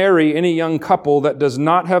not marry any young couple that does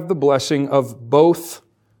not have the blessing of both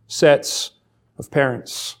sets of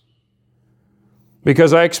parents.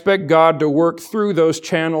 Because I expect God to work through those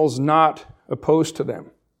channels, not opposed to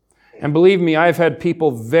them. And believe me, I've had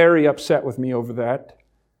people very upset with me over that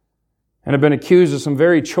and have been accused of some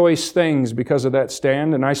very choice things because of that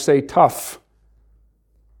stand, and I say tough.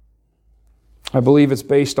 I believe it's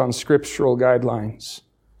based on scriptural guidelines.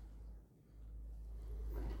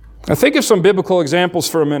 Now think of some biblical examples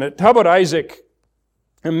for a minute. How about Isaac?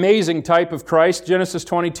 Amazing type of Christ. Genesis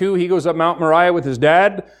 22, he goes up Mount Moriah with his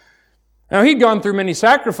dad. Now he'd gone through many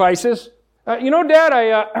sacrifices. Dad,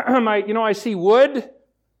 I see wood.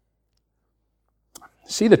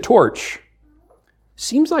 See the torch.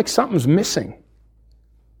 Seems like something's missing.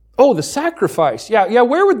 Oh, the sacrifice. Yeah,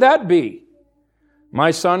 where would that be?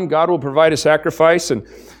 My son, God will provide a sacrifice, and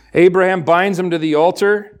Abraham binds him to the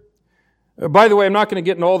altar. By the way, I'm not going to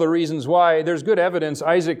get into all the reasons why. There's good evidence.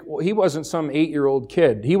 Isaac, he wasn't some 8-year-old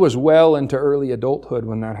kid. He was well into early adulthood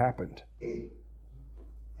when that happened.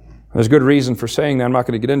 There's good reason for saying that. I'm not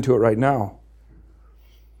going to get into it right now.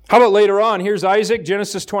 How about later on? Here's Isaac,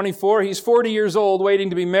 Genesis 24. He's 40 years old, waiting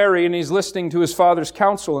to be married, and he's listening to his father's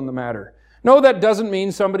counsel in the matter. No, that doesn't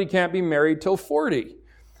mean somebody can't be married till 40.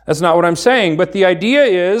 That's not what I'm saying. But the idea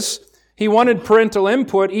is he wanted parental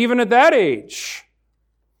input even at that age.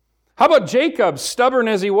 How about Jacob, stubborn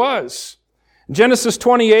as he was? Genesis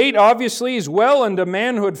 28, obviously, he's well into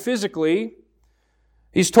manhood physically.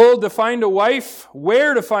 He's told to find a wife,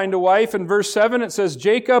 where to find a wife. In verse 7, it says,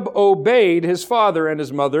 Jacob obeyed his father and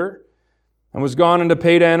his mother and was gone into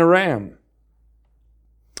Padan Aram.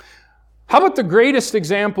 How about the greatest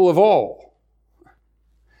example of all?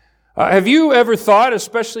 Have you ever thought,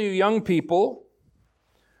 especially you young people,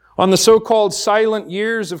 on the so-called silent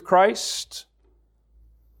years of Christ?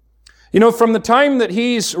 From the time that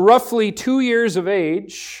he's roughly 2 years of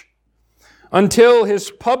age until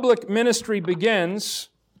his public ministry begins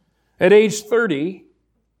at age 30,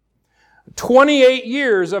 28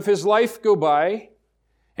 years of his life go by,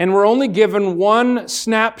 and we're only given one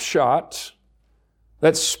snapshot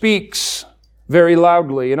that speaks very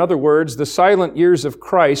loudly. In other words, the silent years of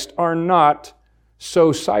Christ are not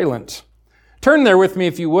so silent. Turn there with me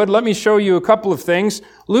if you would. Let me show you a couple of things.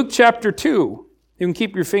 Luke chapter 2. You can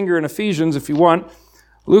keep your finger in Ephesians if you want.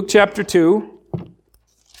 Luke chapter 2.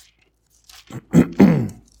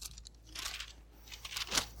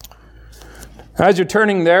 As you're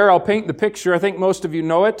turning there, I'll paint the picture. I think most of you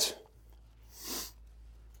know it.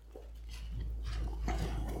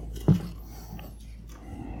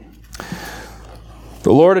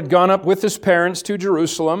 The Lord had gone up with his parents to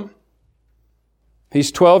Jerusalem.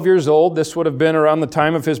 He's 12 years old. This would have been around the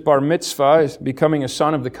time of his bar mitzvah, becoming a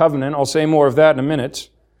son of the covenant. I'll say more of that in a minute.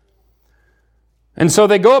 And so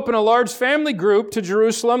they go up in a large family group to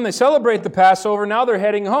Jerusalem. They celebrate the Passover. Now they're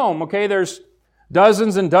heading home. Okay, there's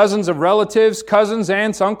dozens and dozens of relatives, cousins,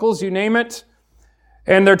 aunts, uncles, you name it.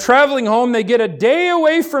 And they're traveling home. They get a day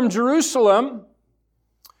away from Jerusalem.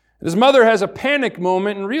 His mother has a panic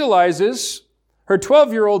moment and realizes her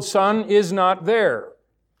 12-year-old son is not there.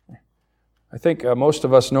 I think most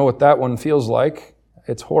of us know what that one feels like.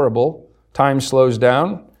 It's horrible. Time slows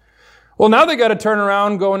down. Well, now they got to turn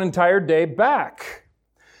around, go an entire day back.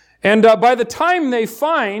 And by the time they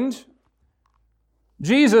find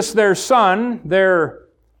Jesus, their son, their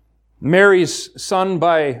Mary's son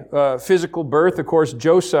by physical birth, of course,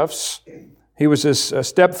 Joseph's, he was his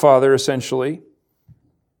stepfather, essentially.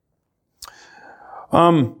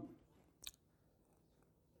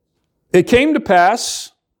 It came to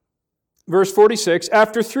pass, verse 46,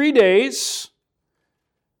 after 3 days,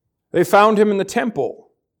 they found him in the temple,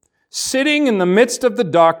 sitting in the midst of the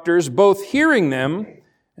doctors, both hearing them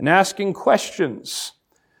and asking questions.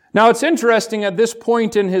 Now, it's interesting at this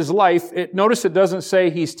point in his life, notice it doesn't say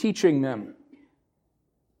he's teaching them,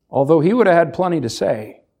 although he would have had plenty to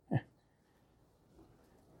say.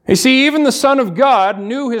 You see, even the Son of God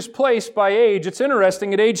knew his place by age. It's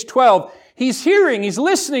interesting, at age 12, he's hearing, he's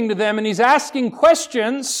listening to them, and he's asking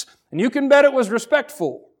questions, and you can bet it was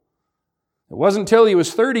respectful. It wasn't until he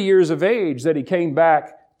was 30 years of age that he came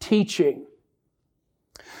back teaching.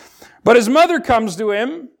 But his mother comes to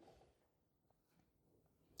him.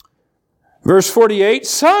 Verse 48,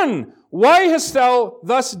 Son, why hast thou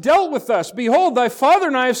thus dealt with us? Behold, thy father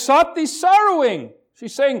and I have sought thee sorrowing.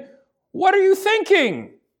 She's saying, what are you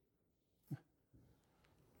thinking?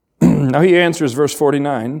 Now he answers, verse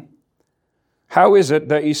 49, How is it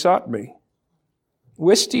that ye sought me?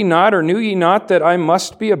 Wist ye not, or knew ye not, that I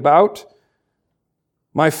must be about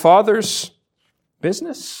my Father's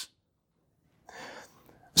business?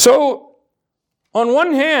 So, on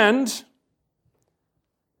one hand,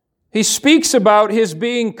 he speaks about his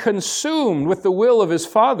being consumed with the will of his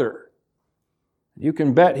Father. You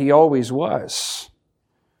can bet he always was.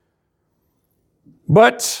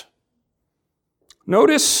 But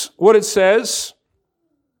notice what it says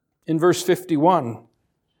in verse 51.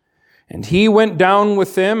 And he went down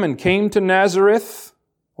with them and came to Nazareth.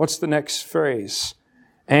 What's the next phrase?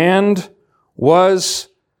 And was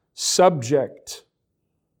subject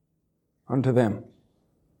unto them.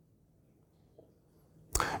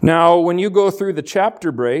 Now, when you go through the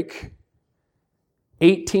chapter break,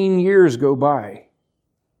 18 years go by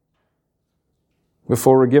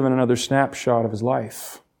before we're given another snapshot of his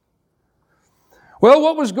life. Well,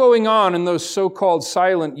 what was going on in those so-called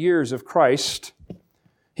silent years of Christ?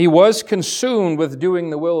 He was consumed with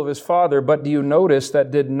doing the will of his Father, but do you notice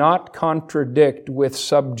that did not contradict with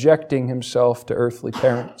subjecting himself to earthly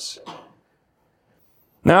parents?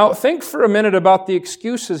 Now, think for a minute about the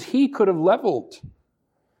excuses he could have leveled.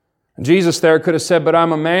 Jesus there could have said, but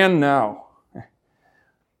I'm a man now.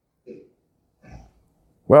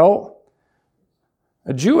 Well,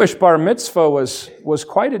 a Jewish bar mitzvah was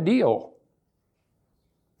quite a deal.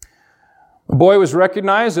 The boy was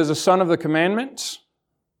recognized as a son of the commandments.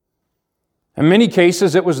 In many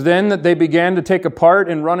cases, it was then that they began to take a part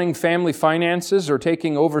in running family finances or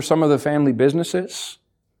taking over some of the family businesses.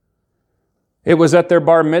 It was at their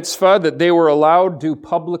bar mitzvah that they were allowed to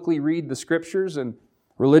publicly read the scriptures and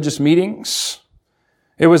religious meetings.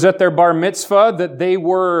 It was at their bar mitzvah that they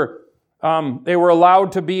were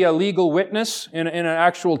allowed to be a legal witness in an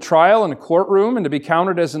actual trial in a courtroom and to be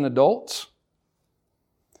counted as an adult.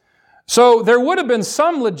 So there would have been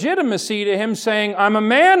some legitimacy to him saying, I'm a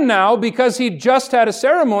man now, because he just had a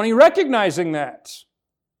ceremony recognizing that.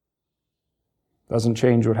 Doesn't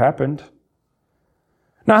change what happened.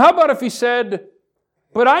 Now, how about if he said,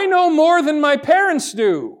 but I know more than my parents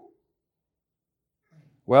do?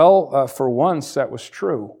 Well, for once, that was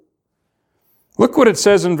true. Look what it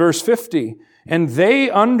says in verse 50. And they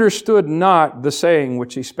understood not the saying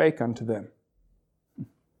which he spake unto them.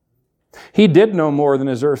 He did know more than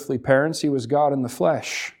his earthly parents. He was God in the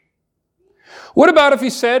flesh. What about if he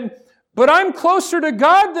said, but I'm closer to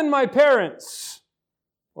God than my parents?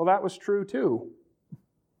 Well, that was true too.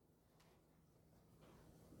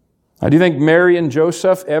 Now, do you think Mary and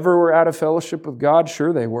Joseph ever were out of fellowship with God?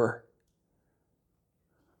 Sure they were.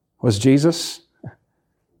 Was Jesus?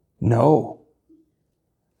 No.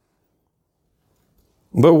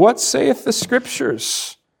 But what saith the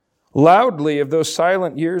Scriptures loudly of those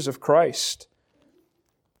silent years of Christ?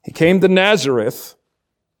 He came to Nazareth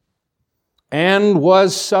and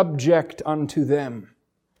was subject unto them.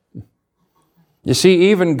 You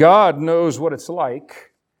see, even God knows what it's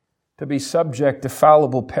like to be subject to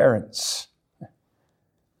fallible parents.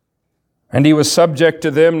 And he was subject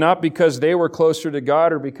to them not because they were closer to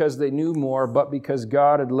God or because they knew more, but because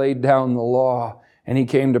God had laid down the law and he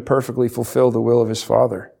came to perfectly fulfill the will of his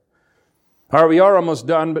Father. All right, we are almost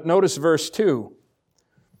done, but notice verse 2.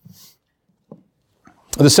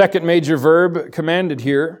 The second major verb commanded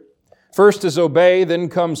here. First is obey, then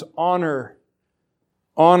comes honor.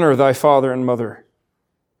 Honor thy father and mother.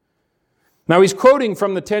 Now, he's quoting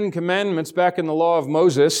from the Ten Commandments back in the law of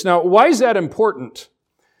Moses. Now, why is that important?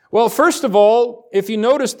 Well, first of all, if you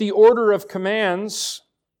notice the order of commands,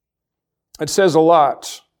 it says a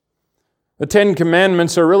lot. The Ten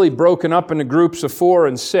Commandments are really broken up into groups of 4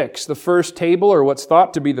 and 6. The first table, or what's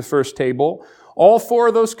thought to be the first table, all 4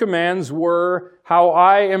 of those commands were how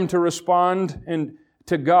I am to respond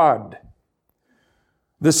to God.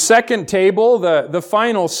 The second table, the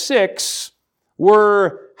final 6,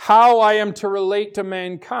 were how I am to relate to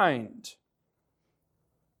mankind.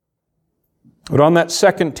 But on that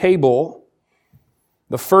second table,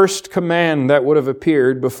 the first command that would have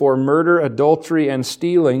appeared before murder, adultery, and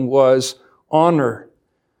stealing was, honor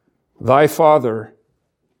thy father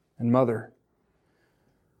and mother.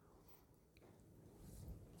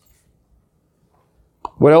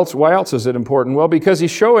 What else? Why else is it important? Well, because he's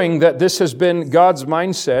showing that this has been God's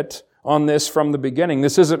mindset on this from the beginning.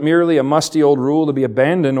 This isn't merely a musty old rule to be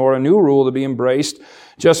abandoned or a new rule to be embraced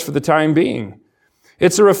just for the time being.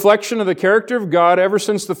 It's a reflection of the character of God ever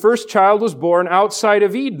since the first child was born outside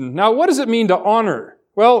of Eden. Now, what does it mean to honor?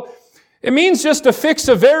 Well, it means just to fix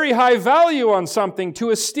a very high value on something, to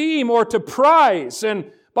esteem or to prize.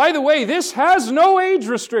 And by the way, this has no age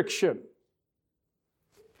restriction.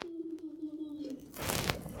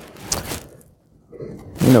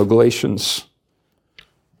 You know Galatians,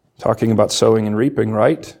 talking about sowing and reaping,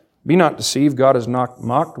 right? Be not deceived, God is not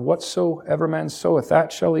mocked. Whatsoever man soweth,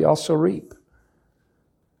 that shall he also reap.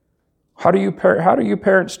 How do you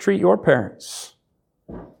parents treat your parents?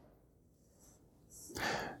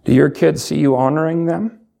 Do your kids see you honoring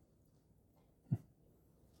them?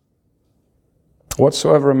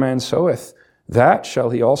 Whatsoever a man soweth, that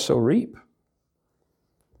shall he also reap.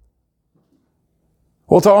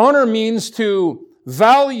 Well, to honor means to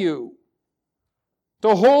value,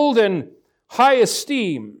 to hold in high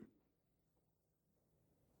esteem.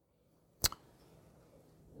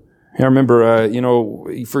 I remember,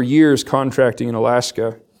 for years contracting in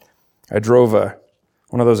Alaska, I drove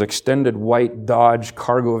one of those extended white Dodge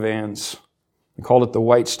cargo vans. We called it the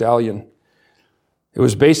White Stallion. It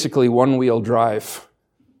was basically one-wheel drive,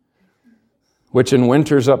 which in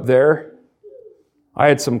winters up there, I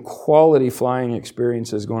had some quality flying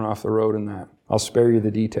experiences going off the road in that. I'll spare you the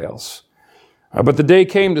details. But the day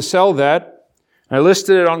came to sell that. I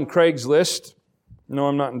listed it on Craigslist. No,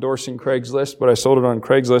 I'm not endorsing Craigslist, but I sold it on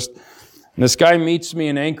Craigslist. And this guy meets me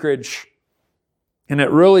in Anchorage, and it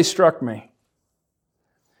really struck me.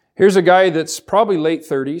 Here's a guy that's probably late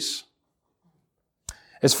 30s.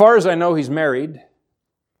 As far as I know, he's married,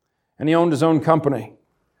 and he owned his own company.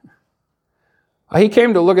 He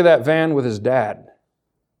came to look at that van with his dad.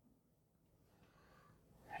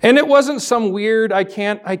 And it wasn't some weird, I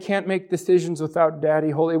can't make decisions without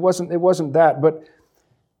Daddy. It wasn't that, but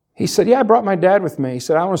he said, yeah, I brought my dad with me. He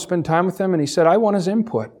said, I want to spend time with him. And he said, I want his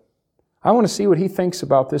input. I want to see what he thinks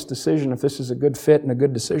about this decision, if this is a good fit and a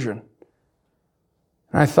good decision.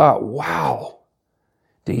 And I thought, wow,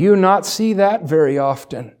 do you not see that very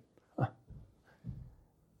often?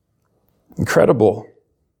 Incredible.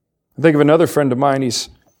 I think of another friend of mine. He's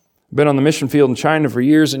been on the mission field in China for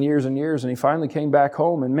years and years and years, and he finally came back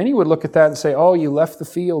home. And many would look at that and say, oh, you left the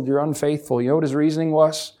field, you're unfaithful. You know what his reasoning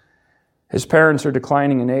was? His parents are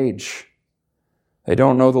declining in age. They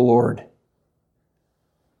don't know the Lord.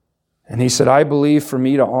 And he said, I believe for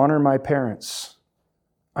me to honor my parents,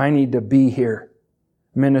 I need to be here,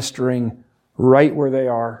 ministering right where they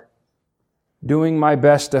are, doing my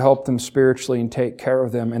best to help them spiritually and take care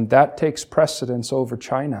of them. And that takes precedence over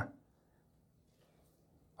China.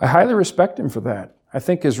 I highly respect him for that. I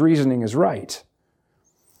think his reasoning is right.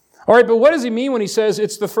 All right, but what does he mean when he says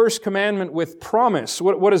it's the first commandment with promise?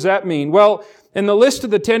 What does that mean? Well, in the list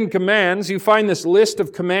of the 10 commands, you find this list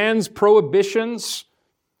of commands, prohibitions.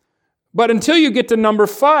 But until you get to number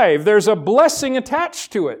 5, there's a blessing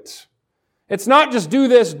attached to it. It's not just do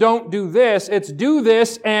this, don't do this. It's do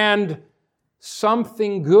this and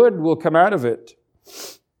something good will come out of it.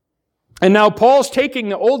 And now Paul's taking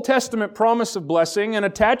the Old Testament promise of blessing and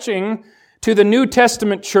attaching to the New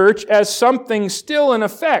Testament church as something still in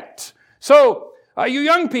effect. So, you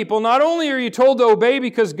young people, not only are you told to obey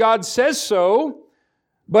because God says so,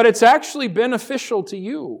 but it's actually beneficial to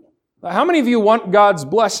you. How many of you want God's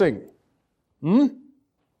blessing?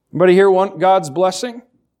 Anybody here want God's blessing?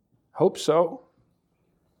 Hope so.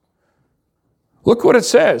 Look what it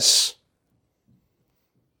says.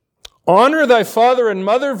 Honor thy father and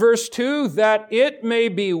mother, verse 2, that it may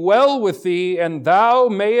be well with thee, and thou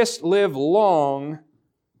mayest live long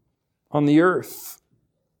on the earth.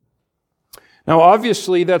 Now,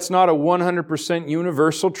 obviously, that's not a 100%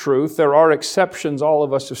 universal truth. There are exceptions all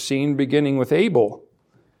of us have seen, beginning with Abel.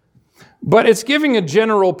 But it's giving a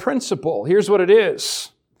general principle. Here's what it is.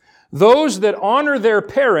 Those that honor their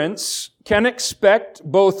parents can expect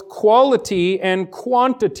both quality and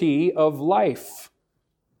quantity of life.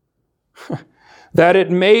 That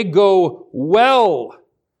it may go well.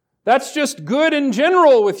 That's just good in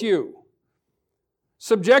general with you.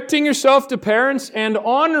 Subjecting yourself to parents and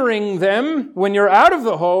honoring them when you're out of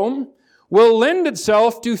the home will lend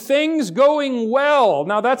itself to things going well.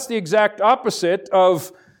 Now that's the exact opposite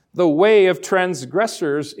of the way of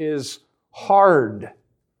transgressors is hard.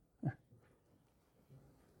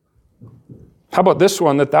 How about this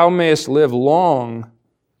one? That thou mayest live long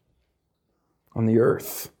on the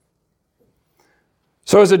earth.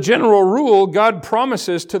 So as a general rule, God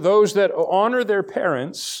promises to those that honor their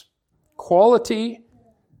parents quality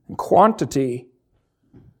and quantity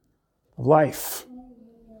of life.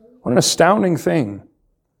 What an astounding thing.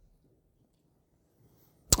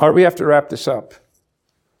 All right, we have to wrap this up.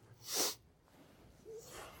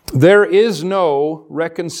 There is no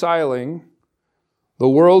reconciling the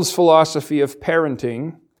world's philosophy of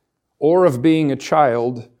parenting or of being a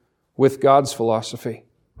child with God's philosophy.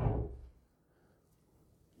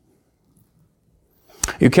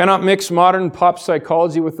 You cannot mix modern pop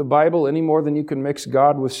psychology with the Bible any more than you can mix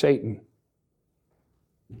God with Satan.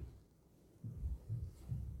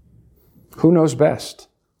 Who knows best?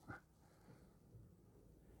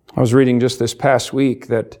 I was reading just this past week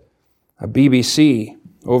that a BBC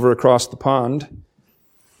over across the pond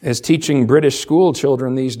is teaching British school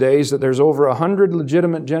children these days that there's over 100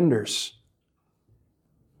 legitimate genders.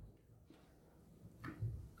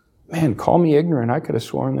 Man, call me ignorant. I could have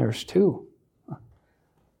sworn there's 2.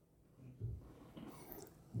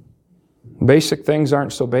 Basic things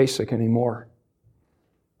aren't so basic anymore.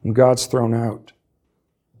 And God's thrown out.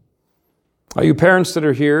 Are you parents that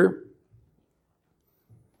are here?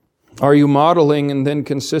 Are you modeling and then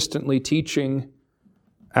consistently teaching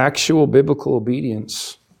actual biblical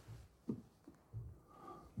obedience?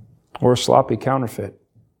 Or a sloppy counterfeit?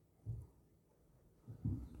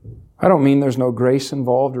 I don't mean there's no grace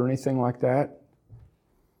involved or anything like that.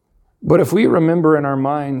 But if we remember in our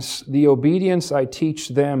minds, the obedience I teach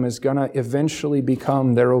them is going to eventually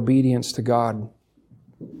become their obedience to God.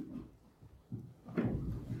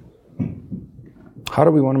 How do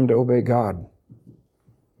we want them to obey God?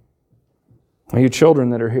 Are you children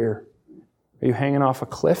that are here? Are you hanging off a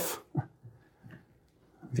cliff?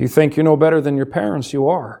 If you think you know better than your parents, you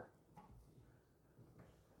are.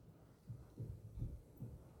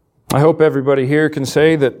 I hope everybody here can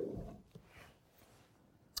say that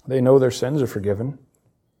they know their sins are forgiven.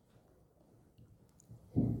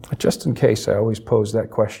 But just in case, I always pose that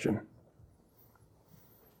question.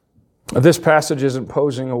 This passage isn't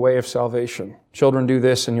posing a way of salvation. Children, do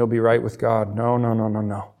this and you'll be right with God. No.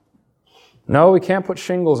 No, we can't put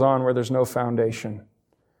shingles on where there's no foundation.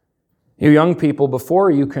 You young people, before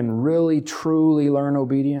you can really, truly learn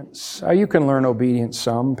obedience, you can learn obedience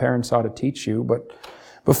some, parents ought to teach you, but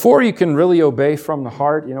before you can really obey from the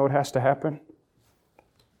heart, you know what has to happen?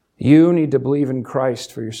 You need to believe in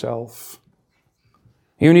Christ for yourself.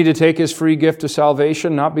 You need to take His free gift of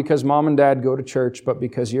salvation, not because mom and dad go to church, but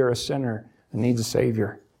because you're a sinner and needs a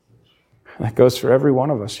Savior. That goes for every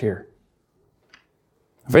one of us here.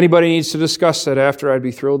 If anybody needs to discuss that after, I'd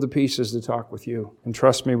be thrilled to pieces to talk with you. And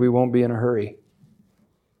trust me, we won't be in a hurry.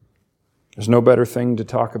 There's no better thing to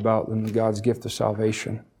talk about than God's gift of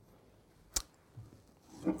salvation.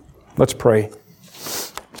 Let's pray.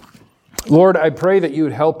 Lord, I pray that you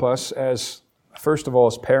would help us as, first of all,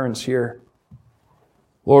 as parents here.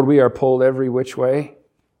 Lord, we are pulled every which way.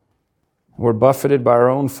 We're buffeted by our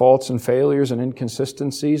own faults and failures and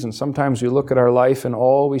inconsistencies, and sometimes we look at our life and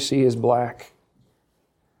all we see is black.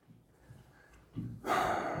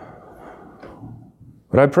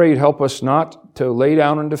 But I pray you'd help us not to lay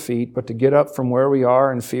down in defeat, but to get up from where we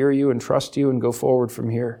are and fear you and trust you and go forward from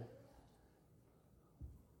here.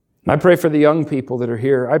 I pray for the young people that are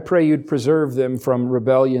here. I pray you'd preserve them from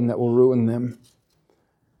rebellion that will ruin them.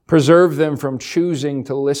 Preserve them from choosing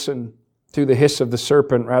to listen to the hiss of the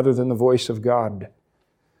serpent rather than the voice of God.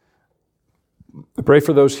 I pray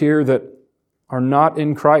for those here that are not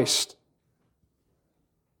in Christ,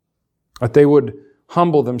 that they would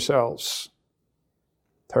humble themselves,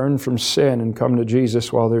 turn from sin and come to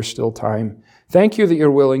Jesus while there's still time. Thank you that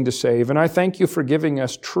you're willing to save, and I thank you for giving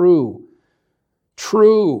us true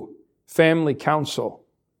family counsel.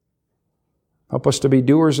 Help us to be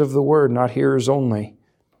doers of the word, not hearers only.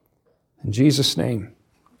 In Jesus' name,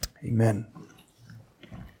 amen.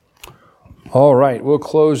 All right, we'll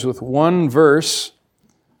close with one verse,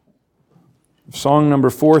 song number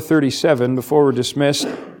 437, before we're dismissed.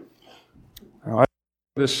 Now, I know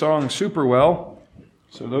this song super well,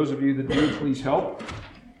 so those of you that do, please help.